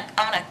 I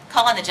want to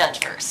call on the judge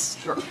first.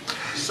 Sure.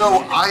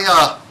 So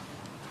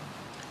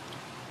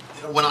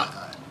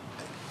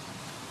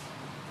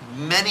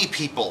many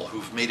people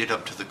who've made it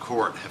up to the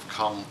court have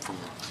come from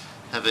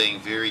having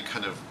very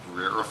kind of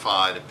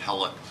rarefied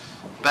appellate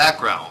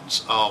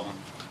backgrounds.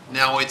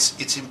 Now,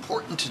 it's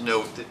important to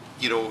note that,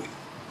 you know,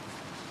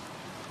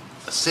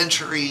 a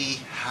century,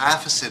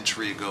 half a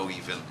century ago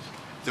even,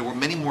 there were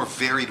many more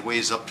varied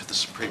ways up to the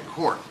Supreme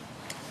Court.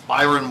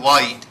 Byron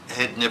White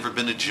had never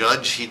been a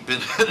judge. He'd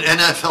been an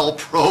NFL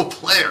pro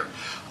player.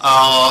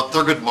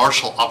 Thurgood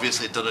Marshall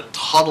obviously had done a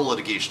ton of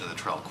litigation in the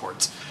trial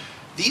courts.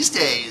 These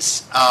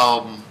days,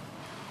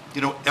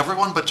 you know,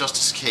 everyone but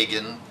Justice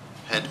Kagan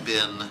had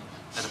been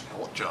an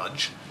appellate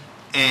judge,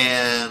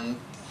 and,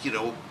 you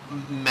know,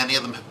 many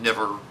of them have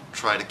never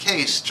tried a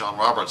case. John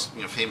Roberts,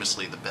 you know,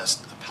 famously the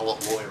best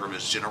appellate lawyer of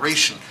his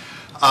generation.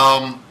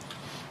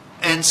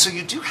 And so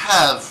you do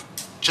have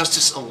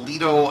Justice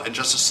Alito and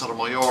Justice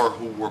Sotomayor,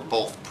 who were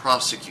both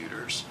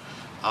prosecutors,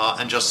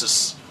 and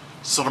Justice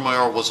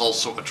Sotomayor was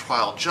also a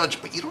trial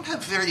judge, but you don't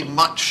have very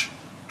much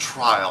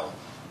trial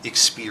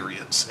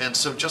experience. And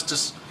so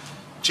Justice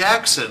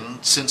Jackson,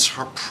 since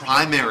her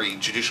primary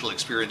judicial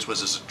experience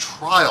was as a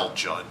trial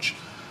judge,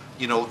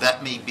 you know,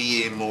 that may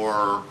be a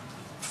more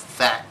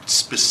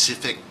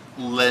fact-specific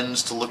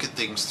lens to look at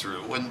things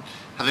through. And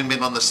having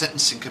been on the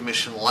Sentencing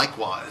Commission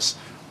likewise,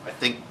 I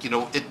think, you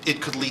know,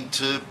 it could lead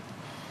to,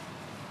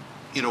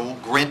 you know,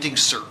 granting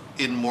cert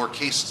in more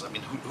cases. I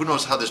mean, who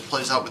knows how this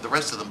plays out with the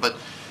rest of them, but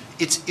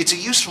it's a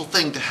useful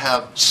thing to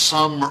have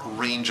some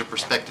range of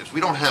perspectives. We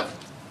don't have,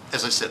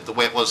 as I said, the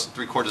way it was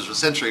 3/4 of a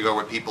century ago,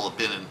 where people have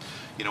been in,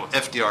 you know,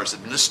 FDR's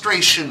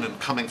administration and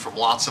coming from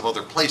lots of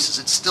other places.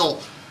 It's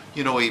still,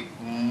 you know, a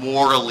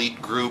more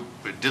elite group,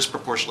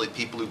 disproportionately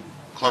people who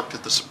clerked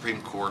at the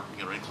Supreme Court,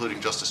 you know, including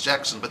Justice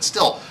Jackson, but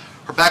still,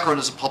 her background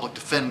as a public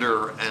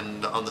defender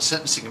and on the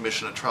Sentencing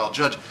Commission, a trial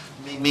judge,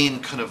 may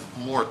mean kind of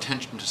more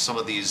attention to some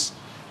of these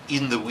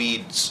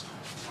in-the-weeds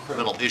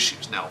criminal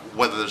issues. Now,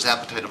 whether there's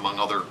appetite among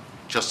other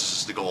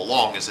justices to go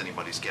along is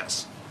anybody's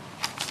guess.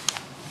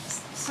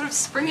 Sort of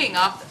springing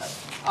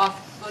off, well,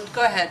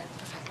 go ahead.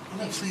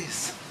 No,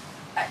 please.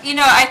 You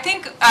know, I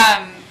think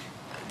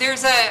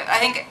I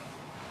think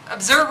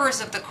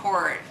observers of the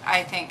court,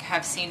 I think,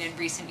 have seen in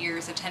recent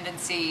years a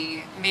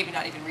tendency, maybe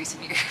not even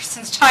recent years,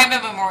 since time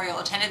immemorial,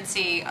 a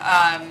tendency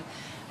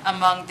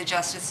among the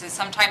justices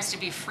sometimes to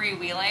be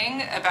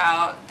freewheeling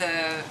about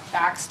the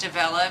facts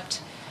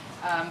developed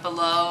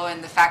below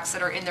and the facts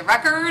that are in the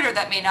record or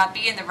that may not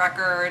be in the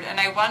record. And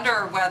I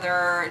wonder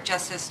whether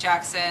Justice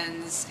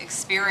Jackson's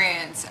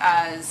experience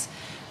as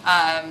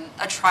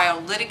a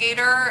trial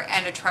litigator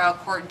and a trial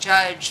court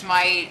judge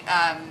might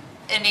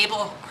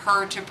enable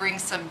her to bring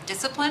some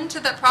discipline to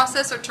that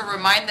process, or to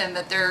remind them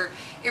that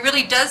it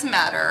really does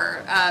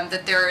matter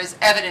that there is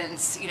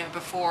evidence, you know,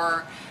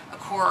 before a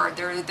court.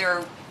 There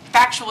are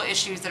factual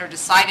issues that are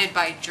decided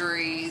by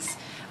juries.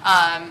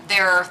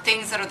 There are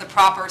things that are the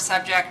proper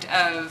subject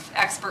of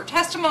expert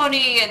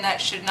testimony and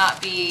that should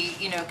not be,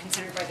 you know,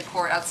 considered by the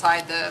court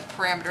outside the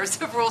parameters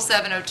of Rule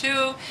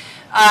 702.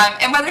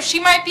 And whether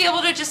she might be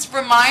able to just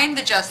remind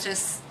the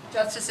justices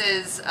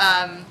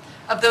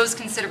of those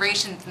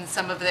considerations in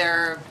some of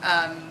their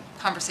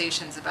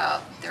conversations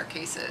about their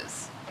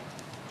cases.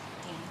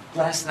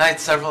 Last night,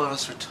 several of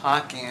us were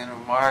talking and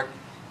remarked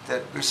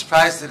that we were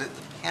surprised that at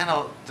the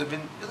panel there had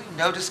been really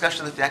no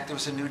discussion of the fact there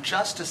was a new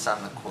justice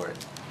on the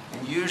court.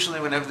 And usually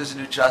whenever there's a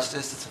new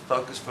justice, it's a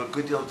focus for a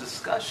good deal of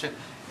discussion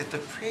at the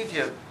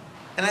preview.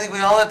 And I think we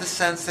all have the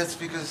sense that's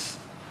because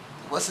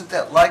it wasn't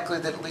that likely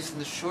that, at least in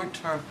the short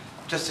term,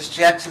 Justice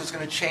Jackson was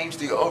going to change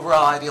the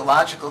overall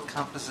ideological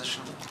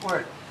composition of the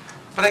court.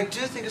 But I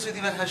do think, as we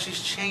think about how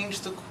she's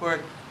changed the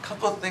court, a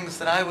couple of things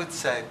that I would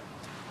say.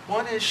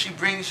 One is she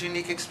brings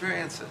unique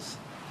experiences.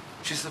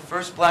 She's the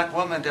first black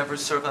woman to ever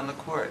serve on the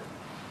court.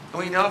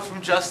 And we know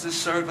from Justice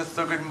served with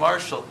Thurgood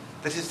Marshall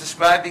that his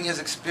describing his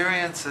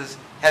experiences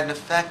had an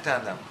effect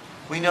on them.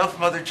 We know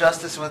from other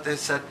justices what they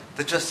said,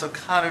 that Justice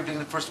O'Connor, being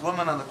the first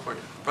woman on the court,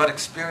 brought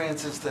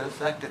experiences that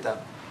affected them.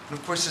 And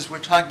of course, as we're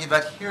talking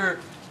about here,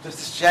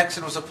 Justice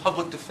Jackson was a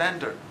public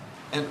defender.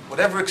 And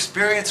whatever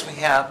experience we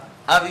have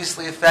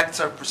obviously affects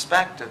our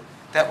perspective.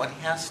 That one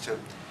has to.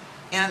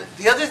 And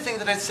the other thing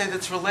that I'd say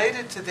that's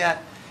related to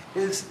that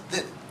is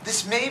that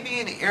this may be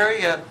an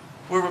area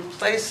where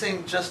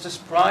replacing Justice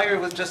Breyer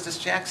with Justice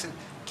Jackson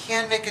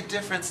can make a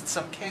difference in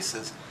some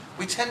cases.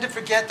 We tend to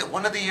forget that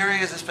one of the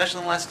areas, especially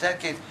in the last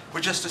decade,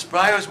 where Justice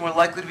Breyer was more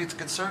likely to be the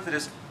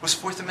conservatives was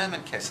Fourth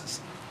Amendment cases.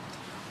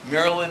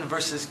 Maryland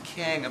versus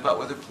King, about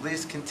whether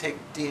police can take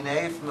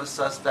DNA from a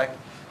suspect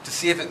to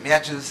see if it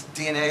matches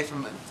DNA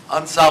from an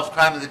unsolved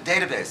crime in the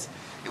database.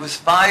 It was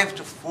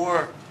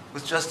 5-4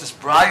 with Justice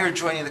Breyer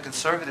joining the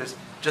conservatives.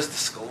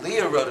 Justice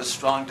Scalia wrote a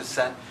strong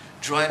dissent,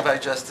 joined by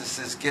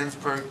Justices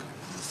Ginsburg,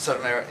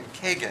 Sotomayor, and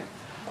Kagan.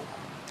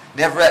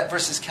 Neverett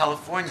versus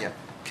California.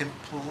 Can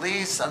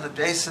police, on the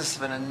basis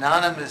of an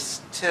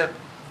anonymous tip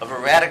of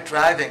erratic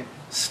driving,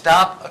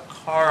 stop a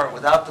car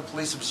without the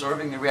police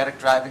observing erratic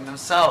driving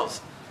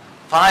themselves?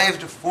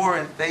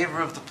 5-4 in favor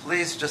of the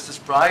police. Justice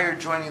Breyer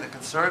joining the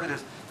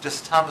conservatives.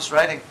 Justice Thomas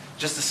writing.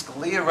 Justice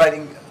Scalia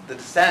writing the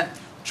dissent,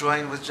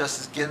 joined with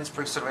Justice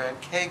Ginsburg, Sotomayor,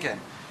 and Kagan.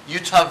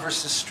 Utah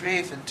versus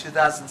Strieff in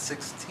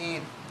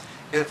 2016.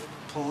 If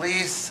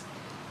police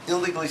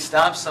illegally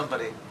stop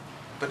somebody,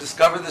 but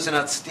discover there's an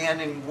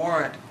outstanding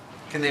warrant,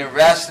 can they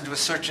arrest and do a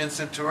search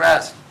incident to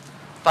arrest?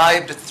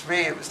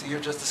 5-3, it was the year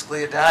Justice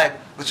Scalia died,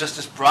 with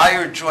Justice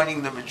Breyer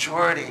joining the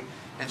majority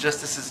and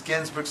Justices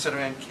Ginsburg,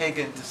 Sotomayor, and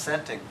Kagan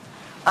dissenting.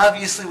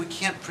 Obviously, we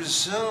can't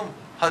presume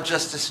how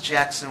Justice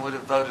Jackson would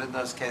have voted in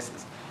those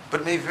cases,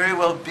 but it may very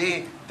well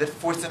be that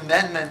Fourth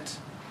Amendment,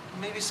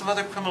 maybe some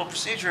other criminal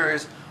procedure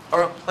areas,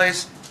 are a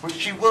place where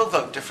she will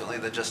vote differently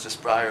than Justice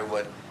Breyer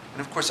would. And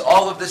of course,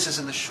 all of this is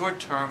in the short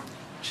term.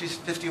 She's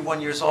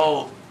 51 years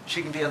old.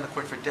 She can be on the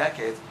court for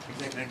decades. It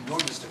can make an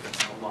enormous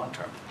difference in the long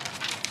term.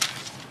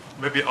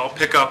 Maybe I'll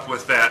pick up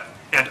with that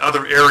and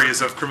other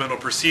areas of criminal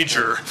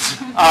procedure,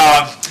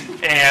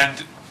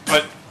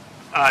 but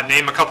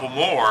name a couple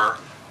more,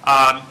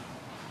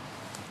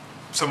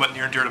 somewhat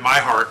near and dear to my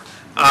heart.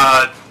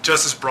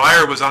 Justice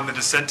Breyer was on the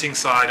dissenting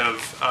side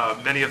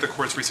of many of the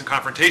court's recent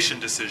confrontation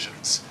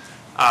decisions,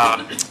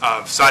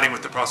 siding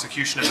with the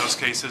prosecution in those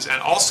cases,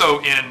 and also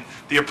in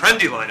the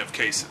Apprendi line of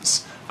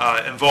cases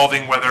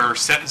involving whether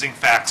sentencing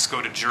facts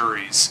go to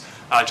juries.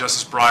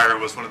 Justice Breyer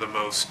was one of the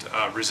most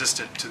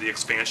resistant to the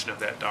expansion of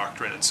that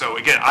doctrine. And so,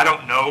 again, I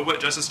don't know what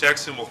Justice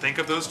Jackson will think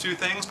of those two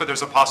things, but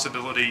there's a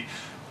possibility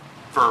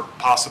for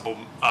possible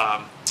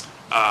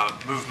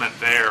movement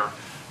there.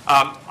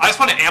 I just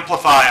want to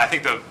amplify, I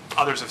think the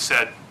others have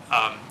said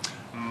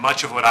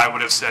much of what I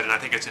would have said, and I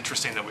think it's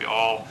interesting that we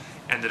all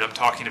ended up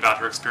talking about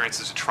her experience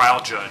as a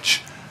trial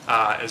judge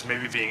as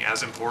maybe being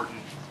as important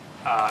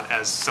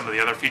as some of the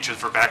other features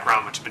of her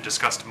background, which have been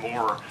discussed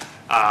more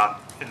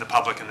in the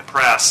public and the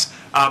press.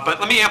 But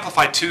let me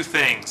amplify two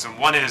things, and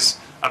one is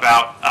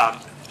about,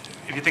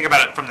 if you think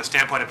about it from the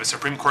standpoint of a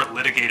Supreme Court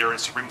litigator and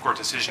Supreme Court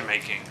decision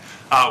making,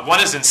 one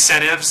is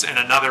incentives and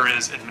another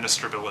is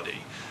administrability.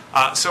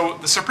 So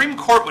the Supreme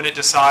Court, when it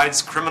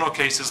decides criminal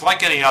cases,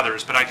 like any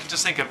others, but I can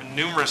just think of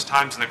numerous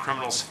times in the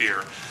criminal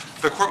sphere,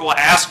 the court will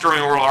ask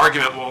during oral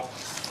argument, well,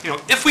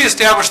 if we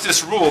establish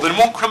this rule, then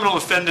won't criminal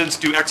defendants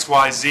do X,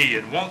 Y, Z?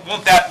 And won't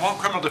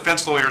criminal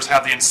defense lawyers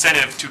have the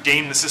incentive to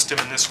game the system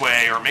in this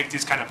way, or make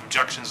these kind of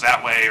objections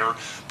that way, or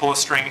pull a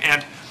string?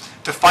 And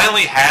to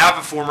finally have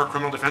a former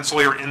criminal defense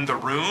lawyer in the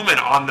room and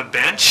on the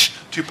bench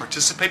to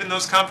participate in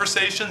those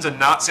conversations, and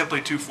not simply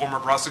two former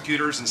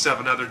prosecutors and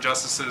 7 other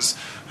justices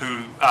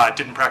who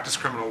didn't practice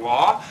criminal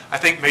law, I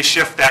think may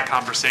shift that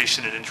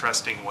conversation in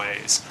interesting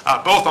ways,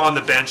 both on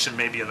the bench and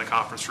maybe in the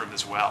conference room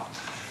as well.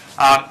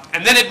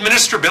 And then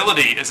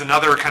administrability is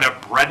another kind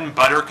of bread and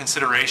butter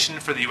consideration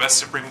for the U.S.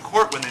 Supreme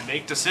Court when they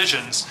make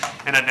decisions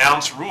and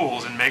announce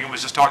rules. And Meaghan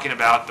was just talking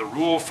about the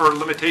rule for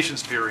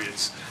limitations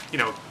periods.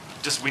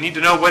 Just we need to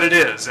know what it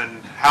is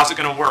and how's it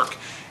going to work.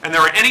 And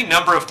there are any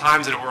number of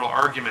times in oral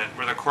argument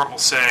where the court will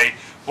say,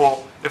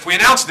 well, if we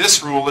announce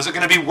this rule, is it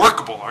going to be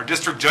workable? Are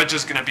district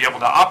judges going to be able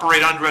to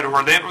operate under it?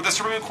 Or the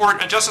Supreme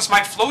Court, a justice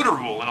might float a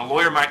rule, and a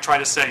lawyer might try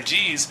to say,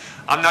 geez,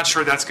 I'm not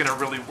sure that's going to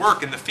really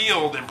work in the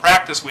field. In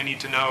practice, we need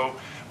to know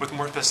with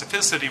more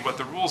specificity what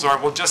the rules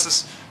are. Well,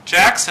 Justice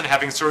Jackson,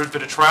 having sort of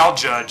been a trial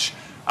judge,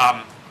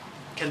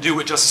 can do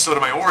what Justice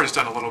Sotomayor has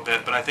done a little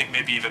bit, but I think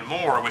maybe even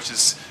more, which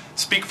is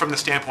speak from the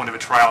standpoint of a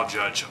trial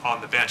judge on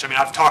the bench. I mean,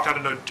 I've talked, I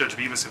don't know, Judge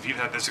Bibas, if you've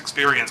had this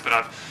experience, but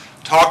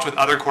I've talked with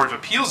other Court of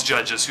Appeals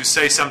judges who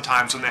say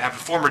sometimes when they have a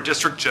former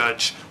district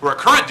judge or a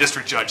current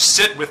district judge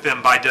sit with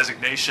them by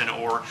designation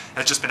or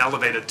has just been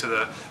elevated to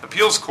the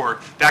appeals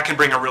court, that can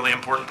bring a really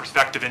important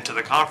perspective into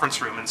the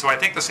conference room. And so I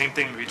think the same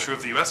thing would be true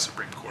of the U.S.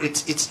 Supreme Court.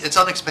 It's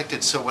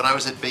unexpected. So when I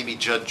was at baby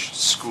judge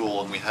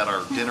school and we had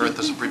our dinner at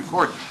the Supreme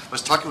Court, I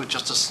was talking with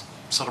Justice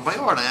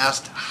Sotomayor and I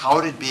asked,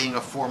 how did being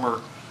a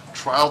former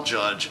trial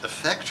judge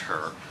affect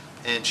her?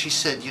 And she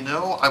said,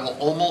 I will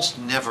almost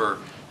never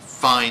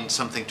find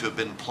something to have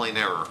been plain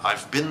error.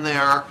 I've been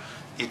there.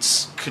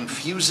 It's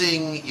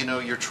confusing.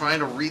 You're trying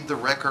to read the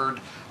record.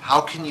 How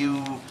can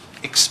you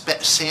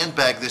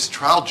sandbag this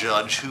trial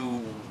judge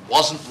who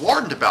wasn't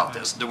warned about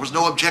this? There was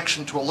no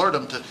objection to alert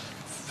him to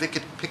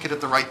pick it at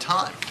the right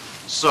time.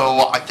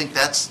 So I think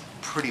that's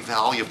pretty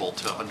valuable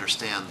to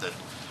understand that,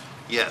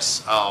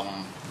 yes,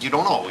 you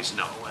don't always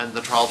know, and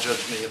the trial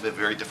judge may have a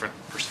very different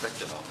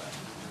perspective on that.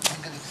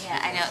 Yeah,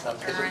 I know.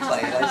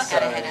 Erwin's got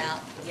to head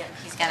out. Yeah,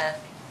 he's got a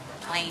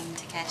plane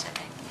to catch, I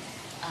think.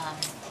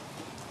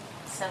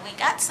 So we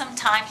got some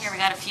time here. We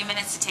got a few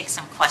minutes to take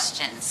some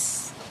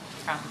questions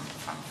from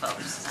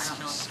folks. I don't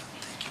know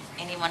if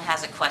anyone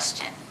has a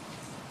question.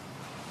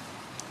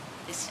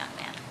 This young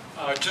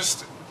man.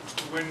 Just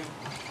when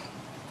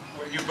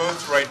you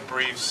both write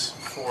briefs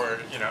for,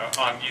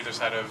 on either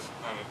side of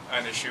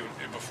an issue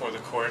before the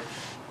court,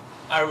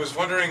 I was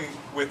wondering,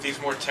 with these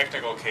more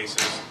technical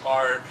cases,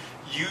 are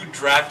you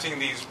drafting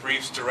these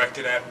briefs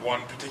directed at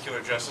one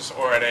particular justice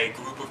or at a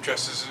group of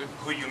justices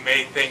who you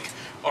may think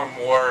are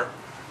more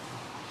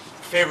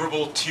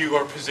favorable to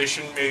your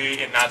position,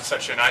 maybe in not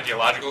such an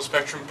ideological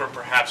spectrum, but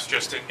perhaps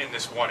just in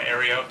this one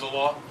area of the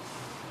law?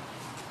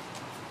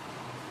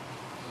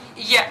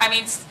 Yeah, I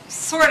mean,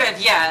 sort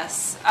of,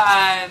 yes.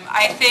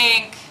 I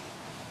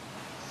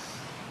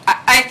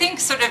think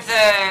sort of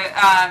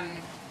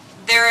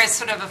the there is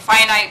sort of a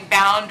finite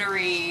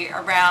boundary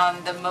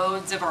around the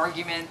modes of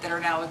argument that are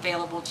now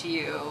available to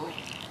you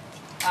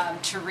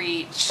to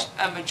reach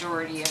a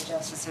majority of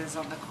justices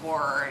on the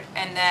court.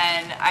 And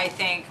then I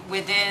think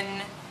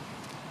within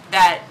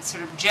that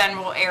sort of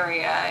general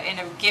area, in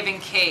a given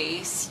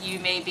case, you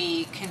may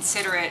be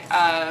considerate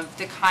of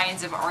the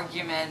kinds of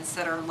arguments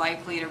that are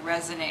likely to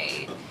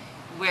resonate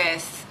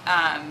with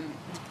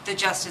the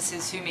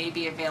justices who may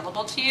be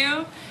available to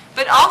you.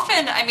 But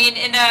often, I mean,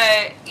 in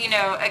a,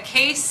 a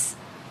case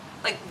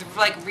like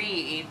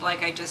Reed,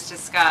 like I just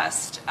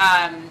discussed,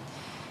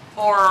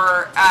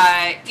 or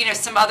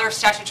some other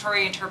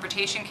statutory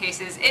interpretation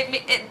cases,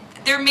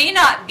 there may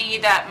not be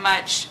that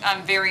much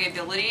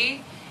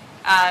variability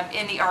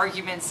in the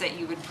arguments that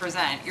you would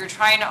present. You're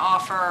trying to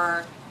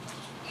offer,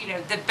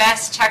 the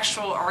best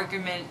textual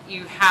argument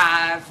you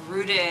have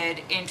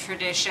rooted in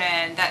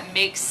tradition that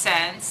makes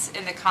sense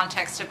in the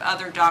context of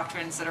other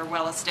doctrines that are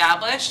well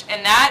established,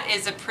 and that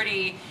is a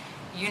pretty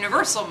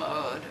universal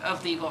mode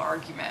of legal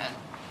argument.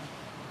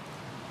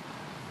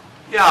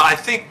 Yeah, I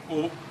think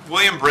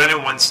William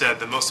Brennan once said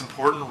the most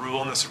important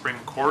rule in the Supreme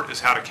Court is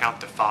how to count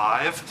to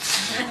 5.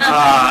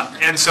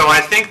 And so I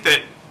think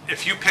that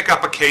if you pick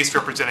up a case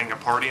representing a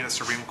party in the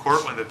Supreme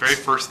Court, one of the very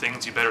first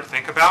things you better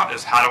think about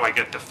is how do I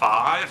get to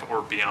 5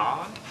 or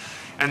beyond?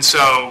 And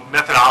so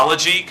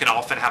methodology can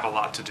often have a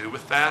lot to do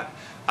with that,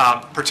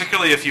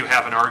 particularly if you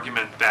have an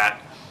argument that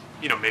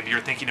maybe you're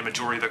thinking a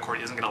majority of the court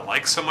isn't going to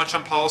like so much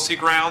on policy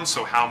grounds,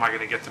 so how am I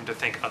going to get them to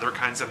think other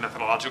kinds of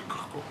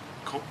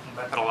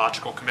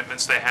methodological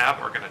commitments they have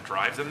are going to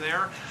drive them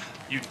there?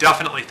 You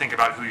definitely think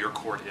about who your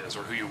court is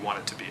or who you want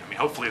it to be. I mean,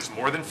 hopefully it's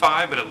more than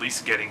 5, but at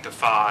least getting to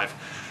 5.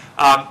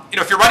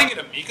 If you're writing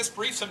an amicus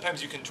brief,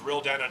 sometimes you can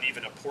drill down on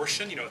even a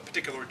portion, a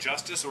particular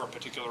justice or a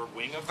particular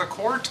wing of the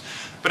court.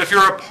 But if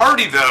you're a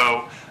party,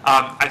 though,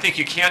 I think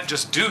you can't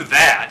just do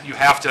that. You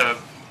have to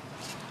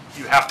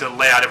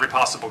lay out every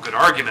possible good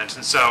argument.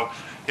 And so,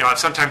 I've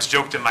sometimes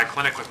joked in my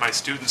clinic with my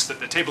students that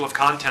the table of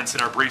contents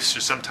in our briefs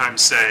should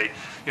sometimes say,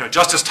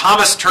 Justice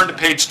Thomas, turn to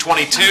page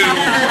 22.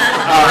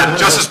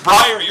 Justice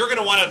Breyer, you're going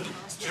to want to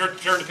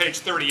turn to page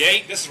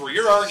 38. This is where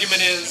your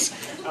argument is.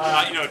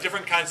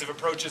 Different kinds of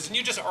approaches. And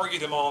you just argue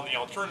them all in the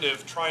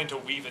alternative, trying to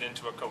weave it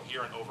into a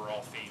coherent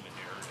overall theme and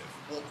narrative.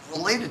 Well,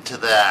 related to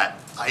that,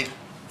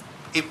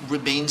 it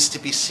remains to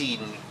be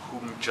seen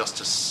whom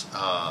Justice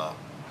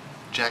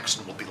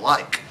Jackson will be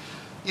like.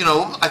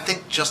 I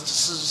think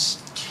Justices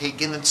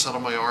Kagan and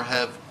Sotomayor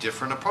have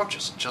different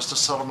approaches. Justice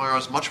Sotomayor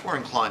is much more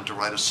inclined to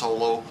write a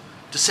solo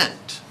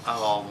dissent,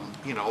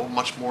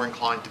 much more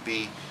inclined to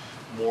be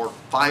more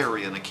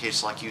fiery in a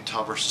case like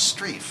Utah versus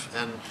Strieff.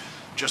 And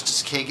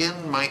Justice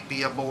Kagan might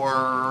be a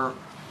more,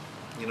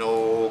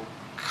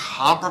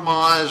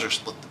 compromise or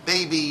split the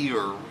baby,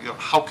 or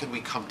how can we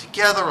come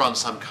together on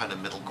some kind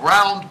of middle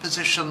ground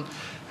position,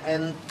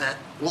 and that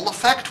will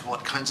affect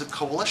what kinds of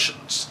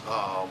coalitions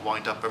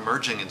wind up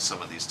emerging in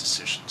some of these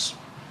decisions.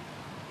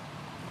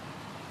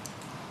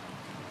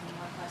 Any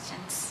more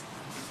questions?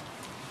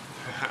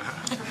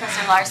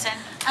 Professor Larson?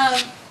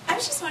 I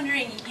was just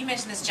wondering, you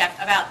mentioned this, Jeff,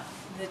 about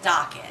the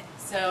docket.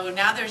 So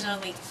now there's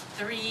only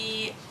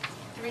three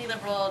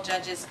liberal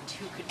judges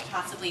who could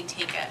possibly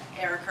take an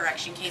error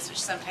correction case, which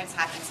sometimes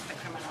happens with the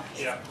criminal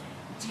case. Yeah.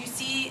 Do you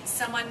see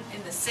someone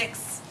in the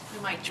 6th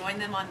who might join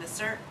them on the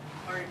cert?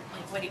 Or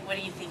what do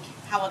you think,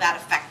 how will that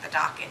affect the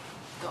docket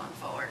going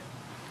forward?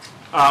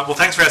 Well,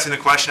 thanks for asking the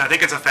question. I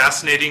think it's a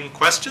fascinating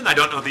question. I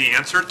don't know the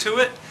answer to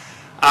it.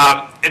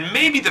 And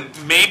maybe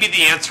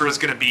the answer is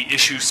going to be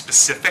issue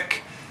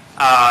specific.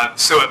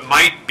 So it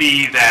might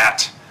be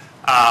that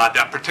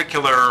that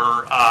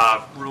particular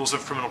rules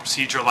of criminal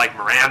procedure like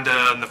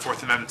Miranda and the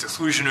Fourth Amendment's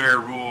exclusionary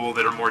rule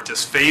that are more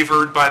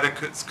disfavored by the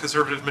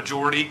conservative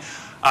majority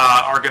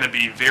are going to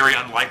be very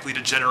unlikely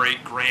to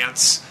generate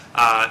grants,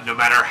 no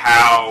matter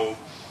how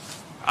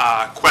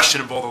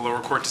questionable the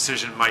lower court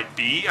decision might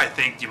be. I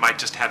think you might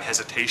just have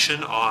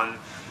hesitation on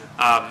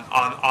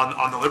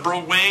the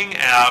liberal wing,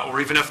 or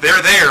even if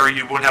they're there,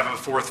 you won't have a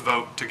 4th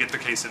vote to get the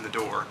case in the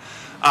door.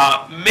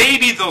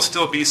 Maybe there'll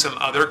still be some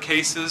other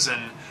cases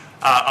and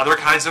other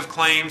kinds of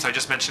claims. I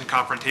just mentioned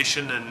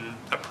confrontation and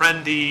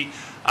Apprendi,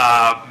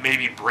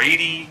 maybe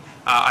Brady.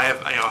 I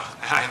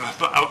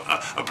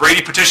have a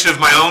Brady petition of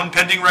my own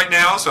pending right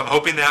now, so I'm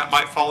hoping that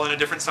might fall in a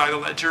different side of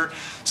the ledger.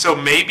 So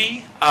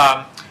maybe,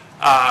 but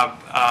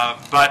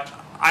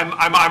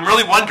I'm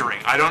really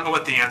wondering. I don't know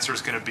what the answer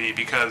is going to be,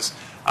 because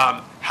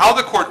how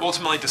the court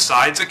ultimately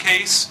decides a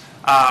case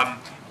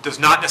does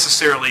not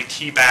necessarily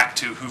key back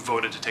to who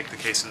voted to take the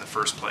case in the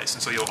first place.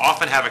 And so you'll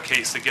often have a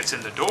case that gets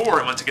in the door,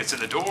 and once it gets in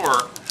the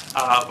door,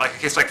 like a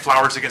case like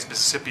Flowers against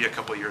Mississippi a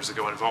couple of years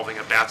ago involving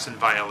a Batson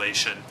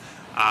violation,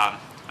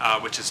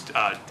 which is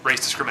race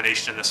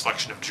discrimination in the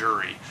selection of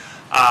jury,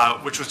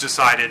 which was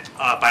decided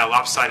by a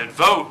lopsided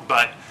vote,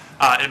 but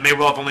it may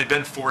well have only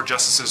been 4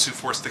 justices who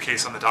forced the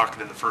case on the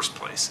docket in the first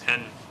place.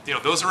 And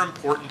those are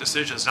important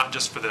decisions, not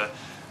just for the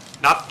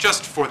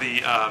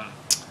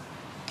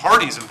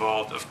parties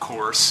involved, of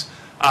course,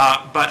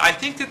 but I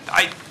think that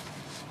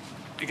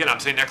again, I'm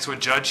sitting next to a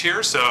judge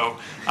here, so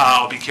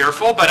I'll be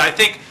careful, but I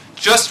think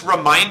just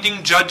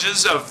reminding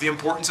judges of the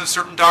importance of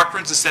certain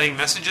doctrines and sending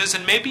messages,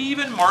 and maybe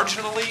even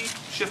marginally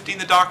shifting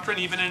the doctrine,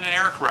 even in an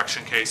error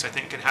correction case, I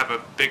think can have a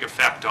big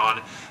effect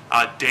on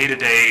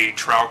day-to-day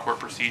trial court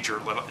procedure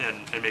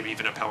and maybe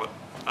even appellate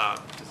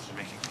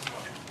decision-making.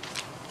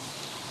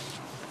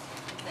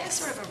 There's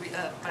sort of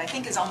what I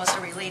think is almost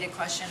a related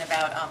question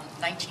about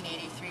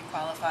 1983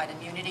 qualified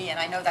immunity, and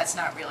I know that's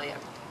not really a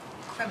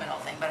criminal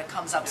thing, but it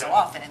comes up so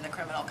often in the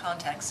criminal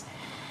context.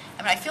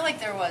 I mean, I feel like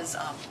there was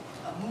a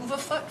move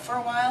afoot for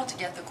a while to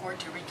get the court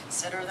to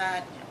reconsider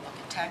that. You know, look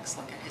at text,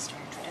 look at history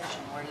and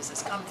tradition. Where does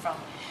this come from?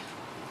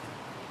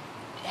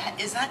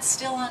 Is that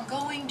still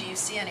ongoing? Do you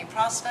see any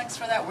prospects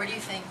for that? Where do you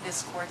think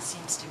this court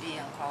seems to be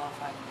on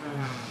qualified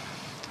immunity?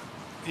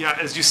 Yeah,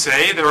 as you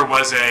say, there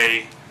was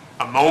a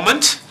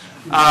moment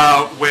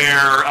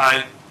where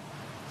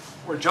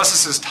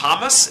Justices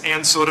Thomas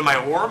and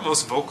Sotomayor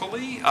most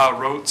vocally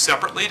wrote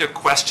separately to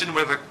question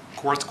whether the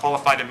court's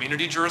qualified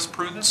immunity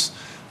jurisprudence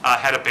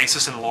had a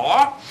basis in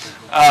law,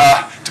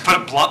 to put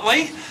it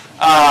bluntly.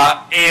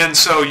 And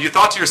so you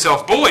thought to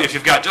yourself, boy, if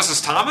you've got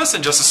Justice Thomas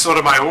and Justice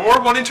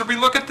Sotomayor wanting to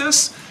relook at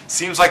this,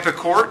 seems like the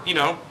court,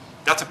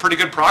 that's a pretty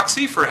good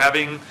proxy for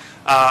having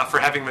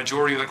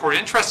majority of the court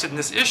interested in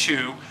this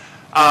issue.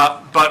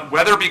 But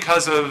whether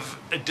because of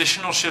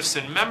additional shifts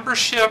in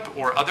membership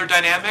or other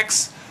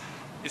dynamics,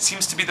 it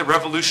seems to be the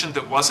revolution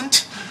that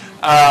wasn't.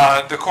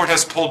 The court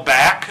has pulled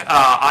back.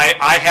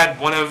 I had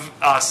one of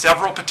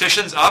several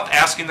petitions up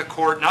asking the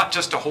court not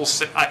just a whole...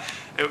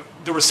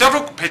 there were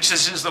several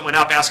petitions that went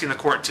up asking the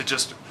court to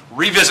just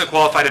revisit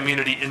qualified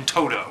immunity in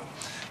toto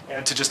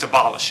and to just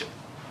abolish it.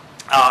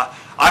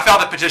 I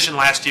filed a petition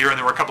last year, and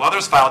there were a couple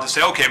others filed to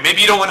say, okay,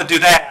 maybe you don't want to do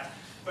that,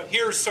 but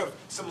here's some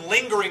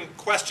lingering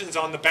questions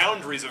on the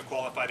boundaries of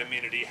qualified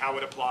immunity, how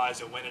it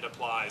applies and when it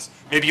applies.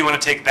 Maybe you want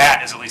to take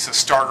that as at least a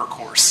starter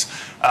course.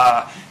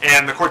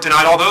 And the court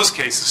denied all those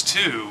cases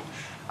too.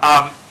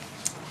 I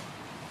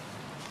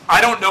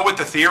don't know what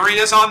the theory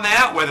is on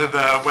that, whether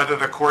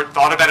the court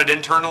thought about it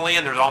internally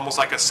and there's almost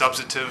like a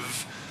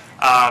substantive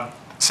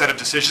set of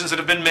decisions that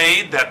have been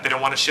made that they don't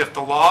want to shift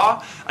the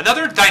law.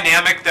 Another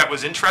dynamic that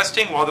was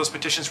interesting while those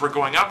petitions were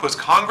going up was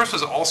Congress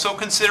was also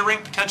considering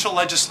potential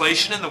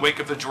legislation in the wake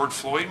of the George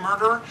Floyd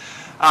murder.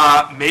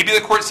 Maybe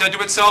the court said to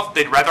itself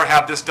they'd rather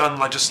have this done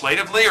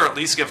legislatively or at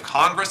least give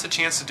Congress a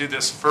chance to do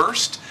this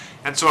first.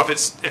 And so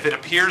if it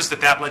appears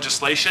that that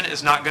legislation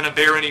is not going to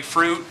bear any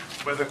fruit,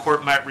 whether the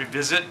court might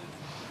revisit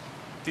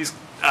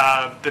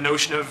the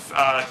notion of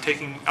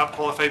taking up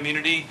qualified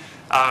immunity.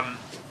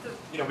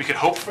 We could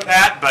hope for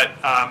that,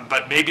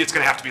 but maybe it's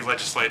going to have to be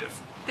legislative.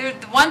 The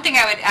one thing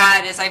I would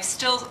add is I've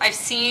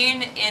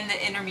seen in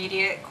the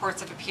intermediate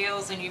courts of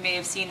appeals, and you may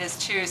have seen this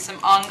too, some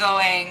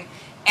ongoing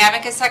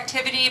amicus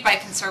activity by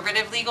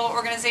conservative legal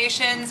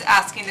organizations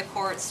asking the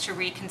courts to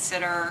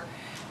reconsider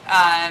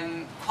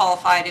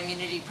qualified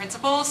immunity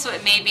principles. So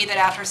it may be that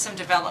after some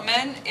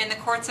development in the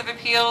courts of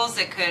appeals,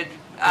 it could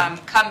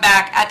come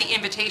back at the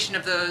invitation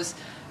of those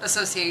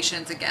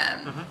associations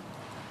again. Mm-hmm.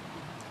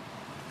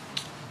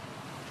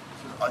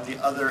 On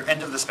the other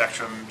end of the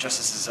spectrum,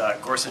 Justices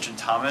Gorsuch and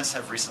Thomas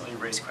have recently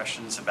raised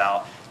questions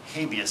about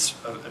habeas,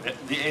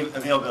 the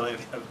availability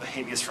of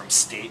habeas from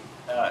state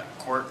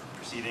court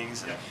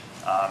proceedings,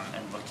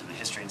 and looked at the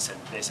history and said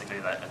basically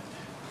that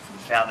from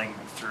the founding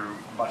through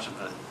much of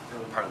the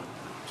early part of the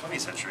 20th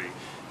century,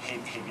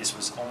 habeas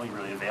was only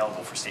really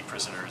available for state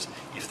prisoners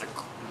if the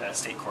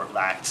state court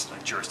lacked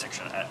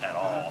jurisdiction at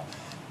all.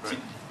 Right.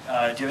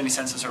 Do you have any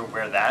sense of sort of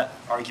where that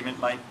argument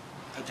might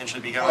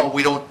potentially be going? Well,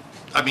 we don't.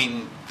 I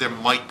mean, there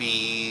might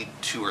be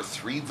 2 or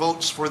 3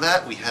 votes for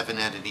that. We haven't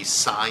had any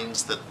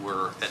signs that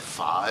we're at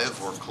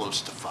 5 or close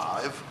to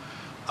 5.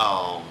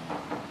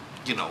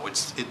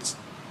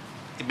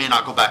 It may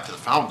not go back to the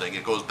founding.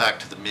 It goes back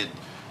to the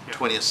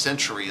mid-20th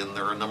century, and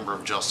there are a number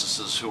of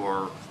justices who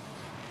are,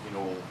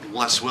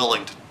 less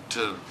willing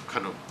to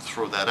kind of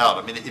throw that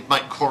out. I mean, it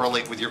might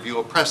correlate with your view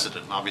of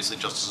precedent. And obviously,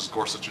 Justices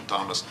Gorsuch and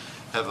Thomas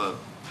have a,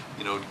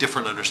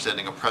 different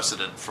understanding of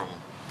precedent from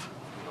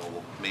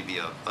maybe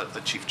a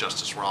Chief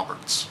Justice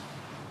Roberts.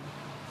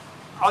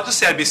 I'll just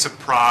say I'd be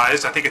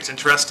surprised. I think it's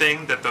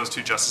interesting that those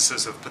 2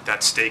 justices have put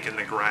that stake in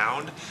the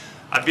ground.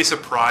 I'd be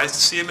surprised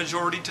to see a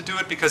majority to do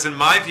it because in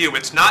my view,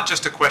 it's not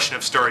just a question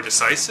of stare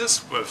decisis,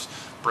 which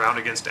Brown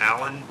against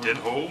Allen did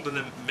hold in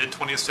the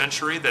mid-20th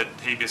century, that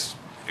habeas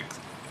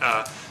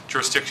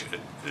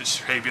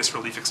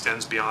relief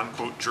extends beyond,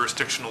 quote,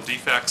 jurisdictional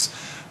defects.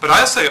 But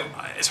I'll say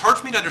it's hard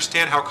for me to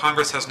understand how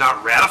Congress has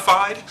not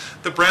ratified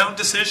the Brown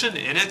decision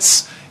in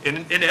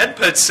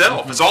AEDPA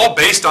itself. It's all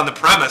based on the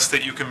premise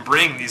that you can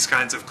bring these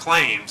kinds of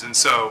claims. And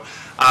so,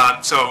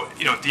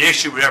 if the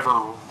issue were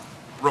ever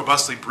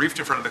robustly briefed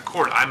in front of the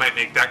court, I might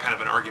make that kind of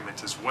an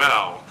argument as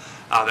well,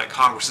 that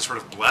Congress has sort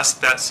of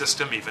blessed that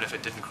system, even if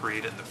it didn't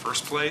create it in the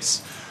first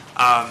place.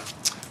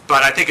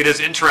 But I think it is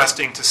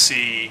interesting to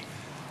see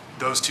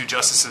those 2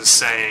 justices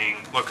saying,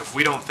 look, if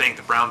we don't think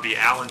the Brown v.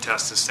 Allen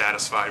test is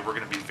satisfied, we're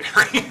going to be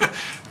very,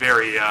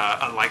 very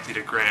unlikely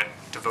to grant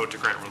vote to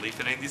grant relief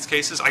in any of these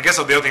cases. I guess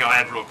the other thing I'll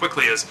add real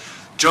quickly is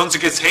Jones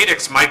against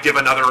Haydix might give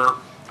another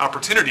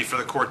opportunity for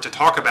the court to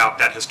talk about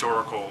that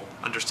historical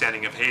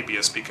understanding of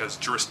habeas, because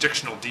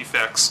jurisdictional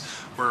defects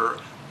were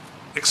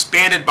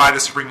expanded by the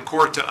Supreme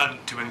Court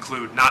to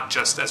include not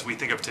just, as we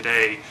think of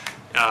today,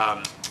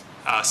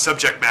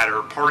 subject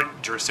matter party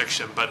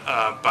jurisdiction, but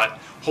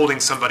holding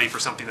somebody for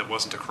something that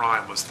wasn't a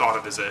crime was thought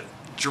of as a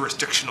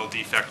jurisdictional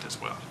defect as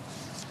well.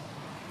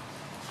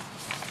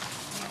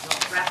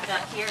 We'll wrap it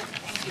up here.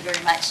 Thank you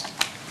very much.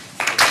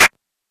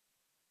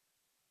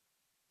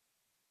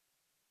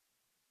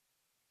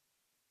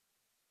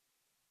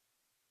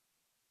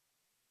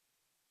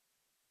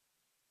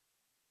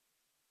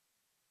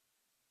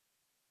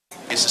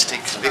 Is a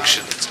state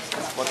conviction.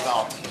 What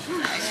about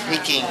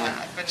taking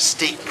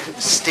state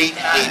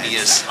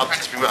habeas up to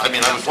the Supreme Court? I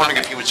mean, I was wondering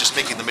if he was just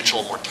making the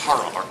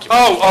Mitchell-Mortara argument.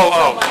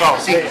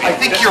 I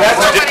think you're That's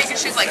so right. funny because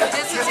she's like,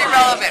 this is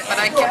irrelevant, but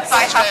I guess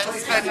I have to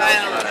spend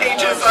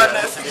pages on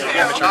this.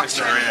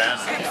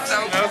 So,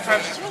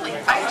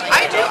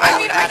 I do, I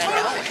mean, I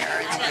totally,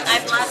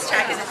 I've lost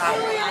track of the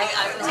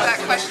that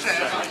question.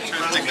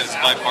 I think that's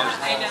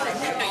bipartisan.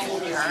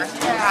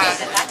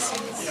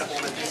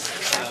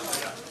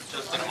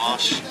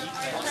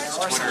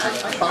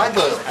 By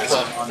the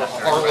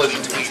Harlan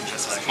tweet,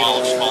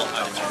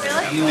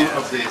 view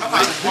of the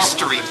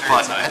history,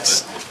 but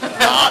that's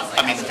not,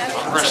 I mean,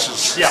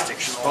 versus. Yeah.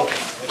 Okay,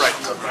 right.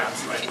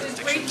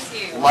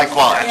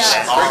 Likewise.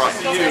 Yes.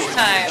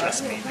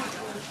 I mean,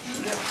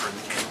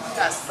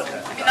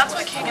 that's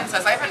what Kagan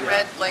says. I haven't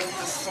read, like,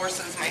 the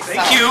sources myself.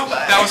 Thank you.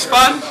 but- That was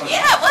fun.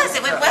 Yeah, it was.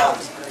 It went well.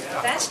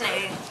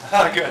 Fascinating.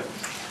 Good.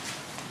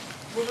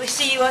 Will we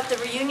see you at the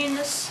reunion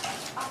this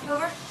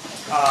October?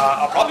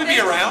 I'll probably be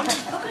around.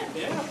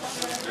 Yeah.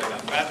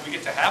 I'm glad that we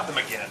get to have them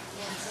again.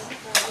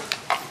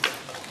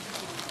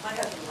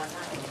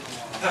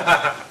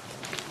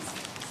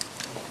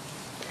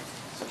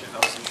 So Jeff, I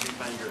was intrigued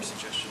by your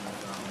suggestion of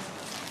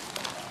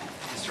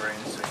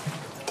historians.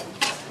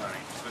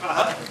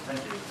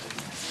 Thank you.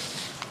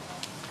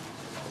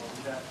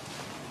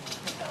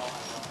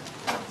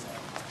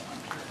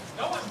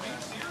 No, I'm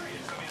being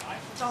serious. I mean,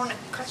 So I want to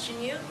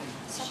question you.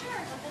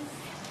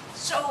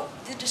 So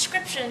the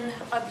description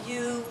of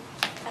you,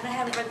 and I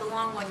haven't read the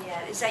long one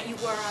yet, is that you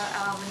were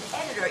an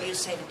editor at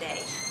USA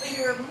Today. But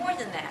you're more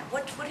than that.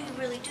 What do you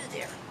really do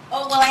there?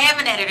 Oh, well, I am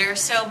an editor.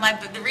 So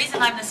the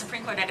reason I'm the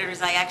Supreme Court editor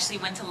is I actually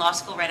went to law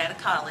school right out of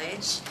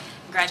college.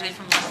 Graduated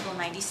from law school in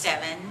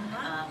 '97.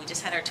 We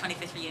just had our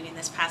 25th reunion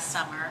this past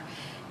summer.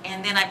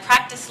 And then I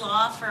practiced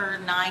law for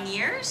 9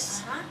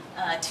 years,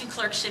 2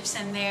 clerkships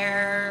in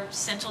there,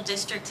 Central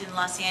District in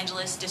Los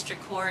Angeles,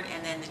 District Court,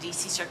 and then the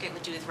DC Circuit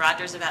with Judith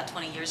Rogers about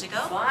 20 years ago.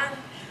 Fun.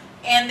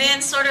 And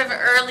then sort of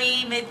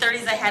early,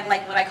 mid-30s, I had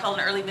like what I call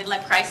an early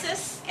midlife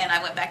crisis, and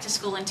I went back to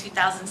school in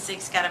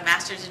 2006, got a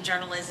master's in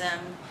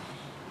journalism,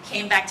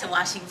 came back to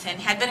Washington,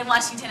 had been in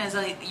Washington as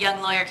a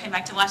young lawyer, came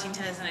back to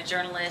Washington as a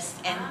journalist,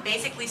 and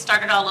basically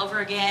started all over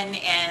again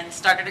and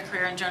started a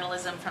career in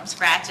journalism from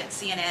scratch at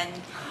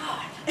CNN.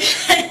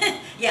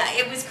 Yeah,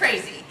 it was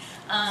crazy.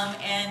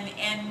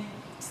 And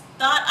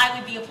thought I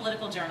would be a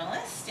political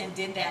journalist and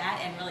did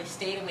that and really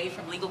stayed away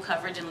from legal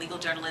coverage and legal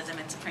journalism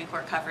and Supreme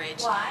Court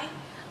coverage. Why?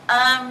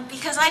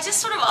 Because I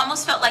just sort of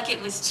almost felt like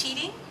it was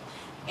cheating.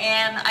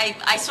 And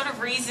I sort of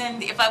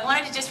reasoned, if I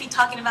wanted to just be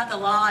talking about the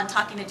law and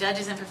talking to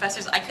judges and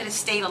professors, I could have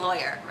stayed a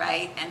lawyer,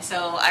 right? And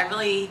so I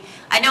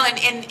know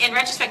in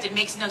retrospect it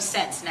makes no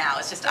sense now.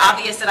 It's just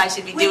obvious that I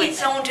should be doing We need that.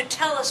 someone to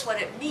tell us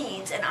what it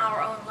means in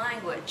our own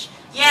language.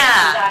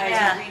 Yeah,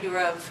 As a reader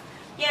of...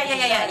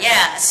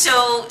 Yeah.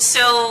 So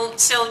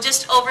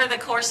just over the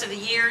course of the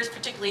years,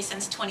 particularly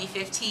since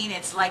 2015,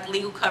 it's like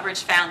legal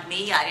coverage found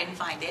me. I didn't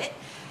find it.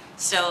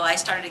 So I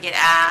started to get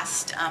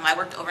asked. I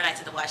worked overnights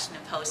at the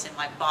Washington Post, and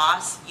my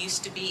boss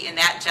used to be, in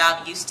that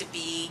job, used to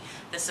be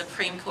the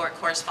Supreme Court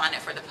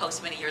correspondent for the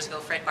Post many years ago,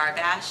 Fred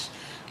Barbash.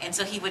 And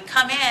so he would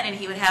come in and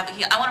he would have,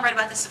 I want to write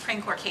about the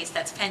Supreme Court case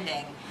that's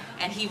pending.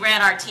 And he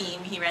ran our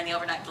team, he ran the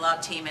overnight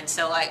blog team, and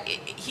so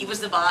he was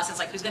the boss. It's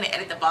like, who's going to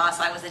edit the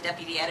boss? I was the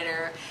deputy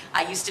editor.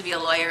 I used to be a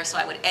lawyer, so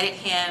I would edit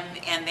him,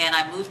 and then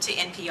I moved to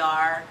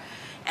NPR.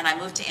 And I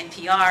moved to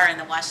NPR and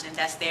the Washington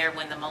desk there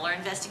when the Mueller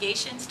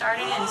investigation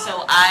started. And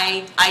so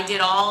I did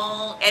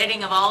all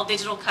editing of all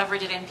digital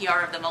coverage at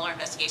NPR of the Mueller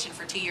investigation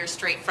for 2 years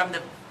straight, from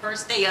the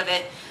first day of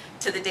it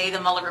to the day the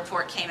Mueller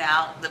report came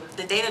out.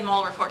 The day the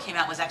Mueller report came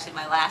out was actually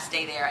my last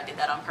day there. I did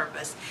that on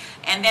purpose.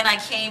 And then I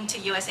came to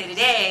USA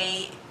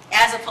Today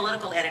as a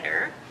political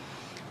editor.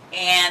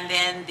 And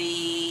then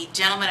the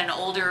gentleman, an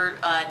older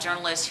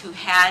journalist who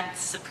had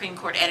Supreme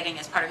Court editing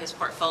as part of his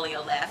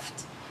portfolio,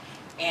 left.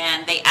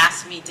 And they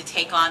asked me to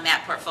take on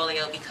that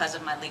portfolio because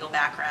of my legal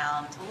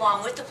background.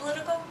 Along with the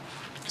political?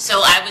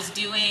 So I was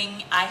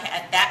doing,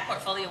 that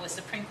portfolio was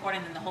Supreme Court,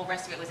 and then the whole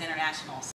rest of it was international.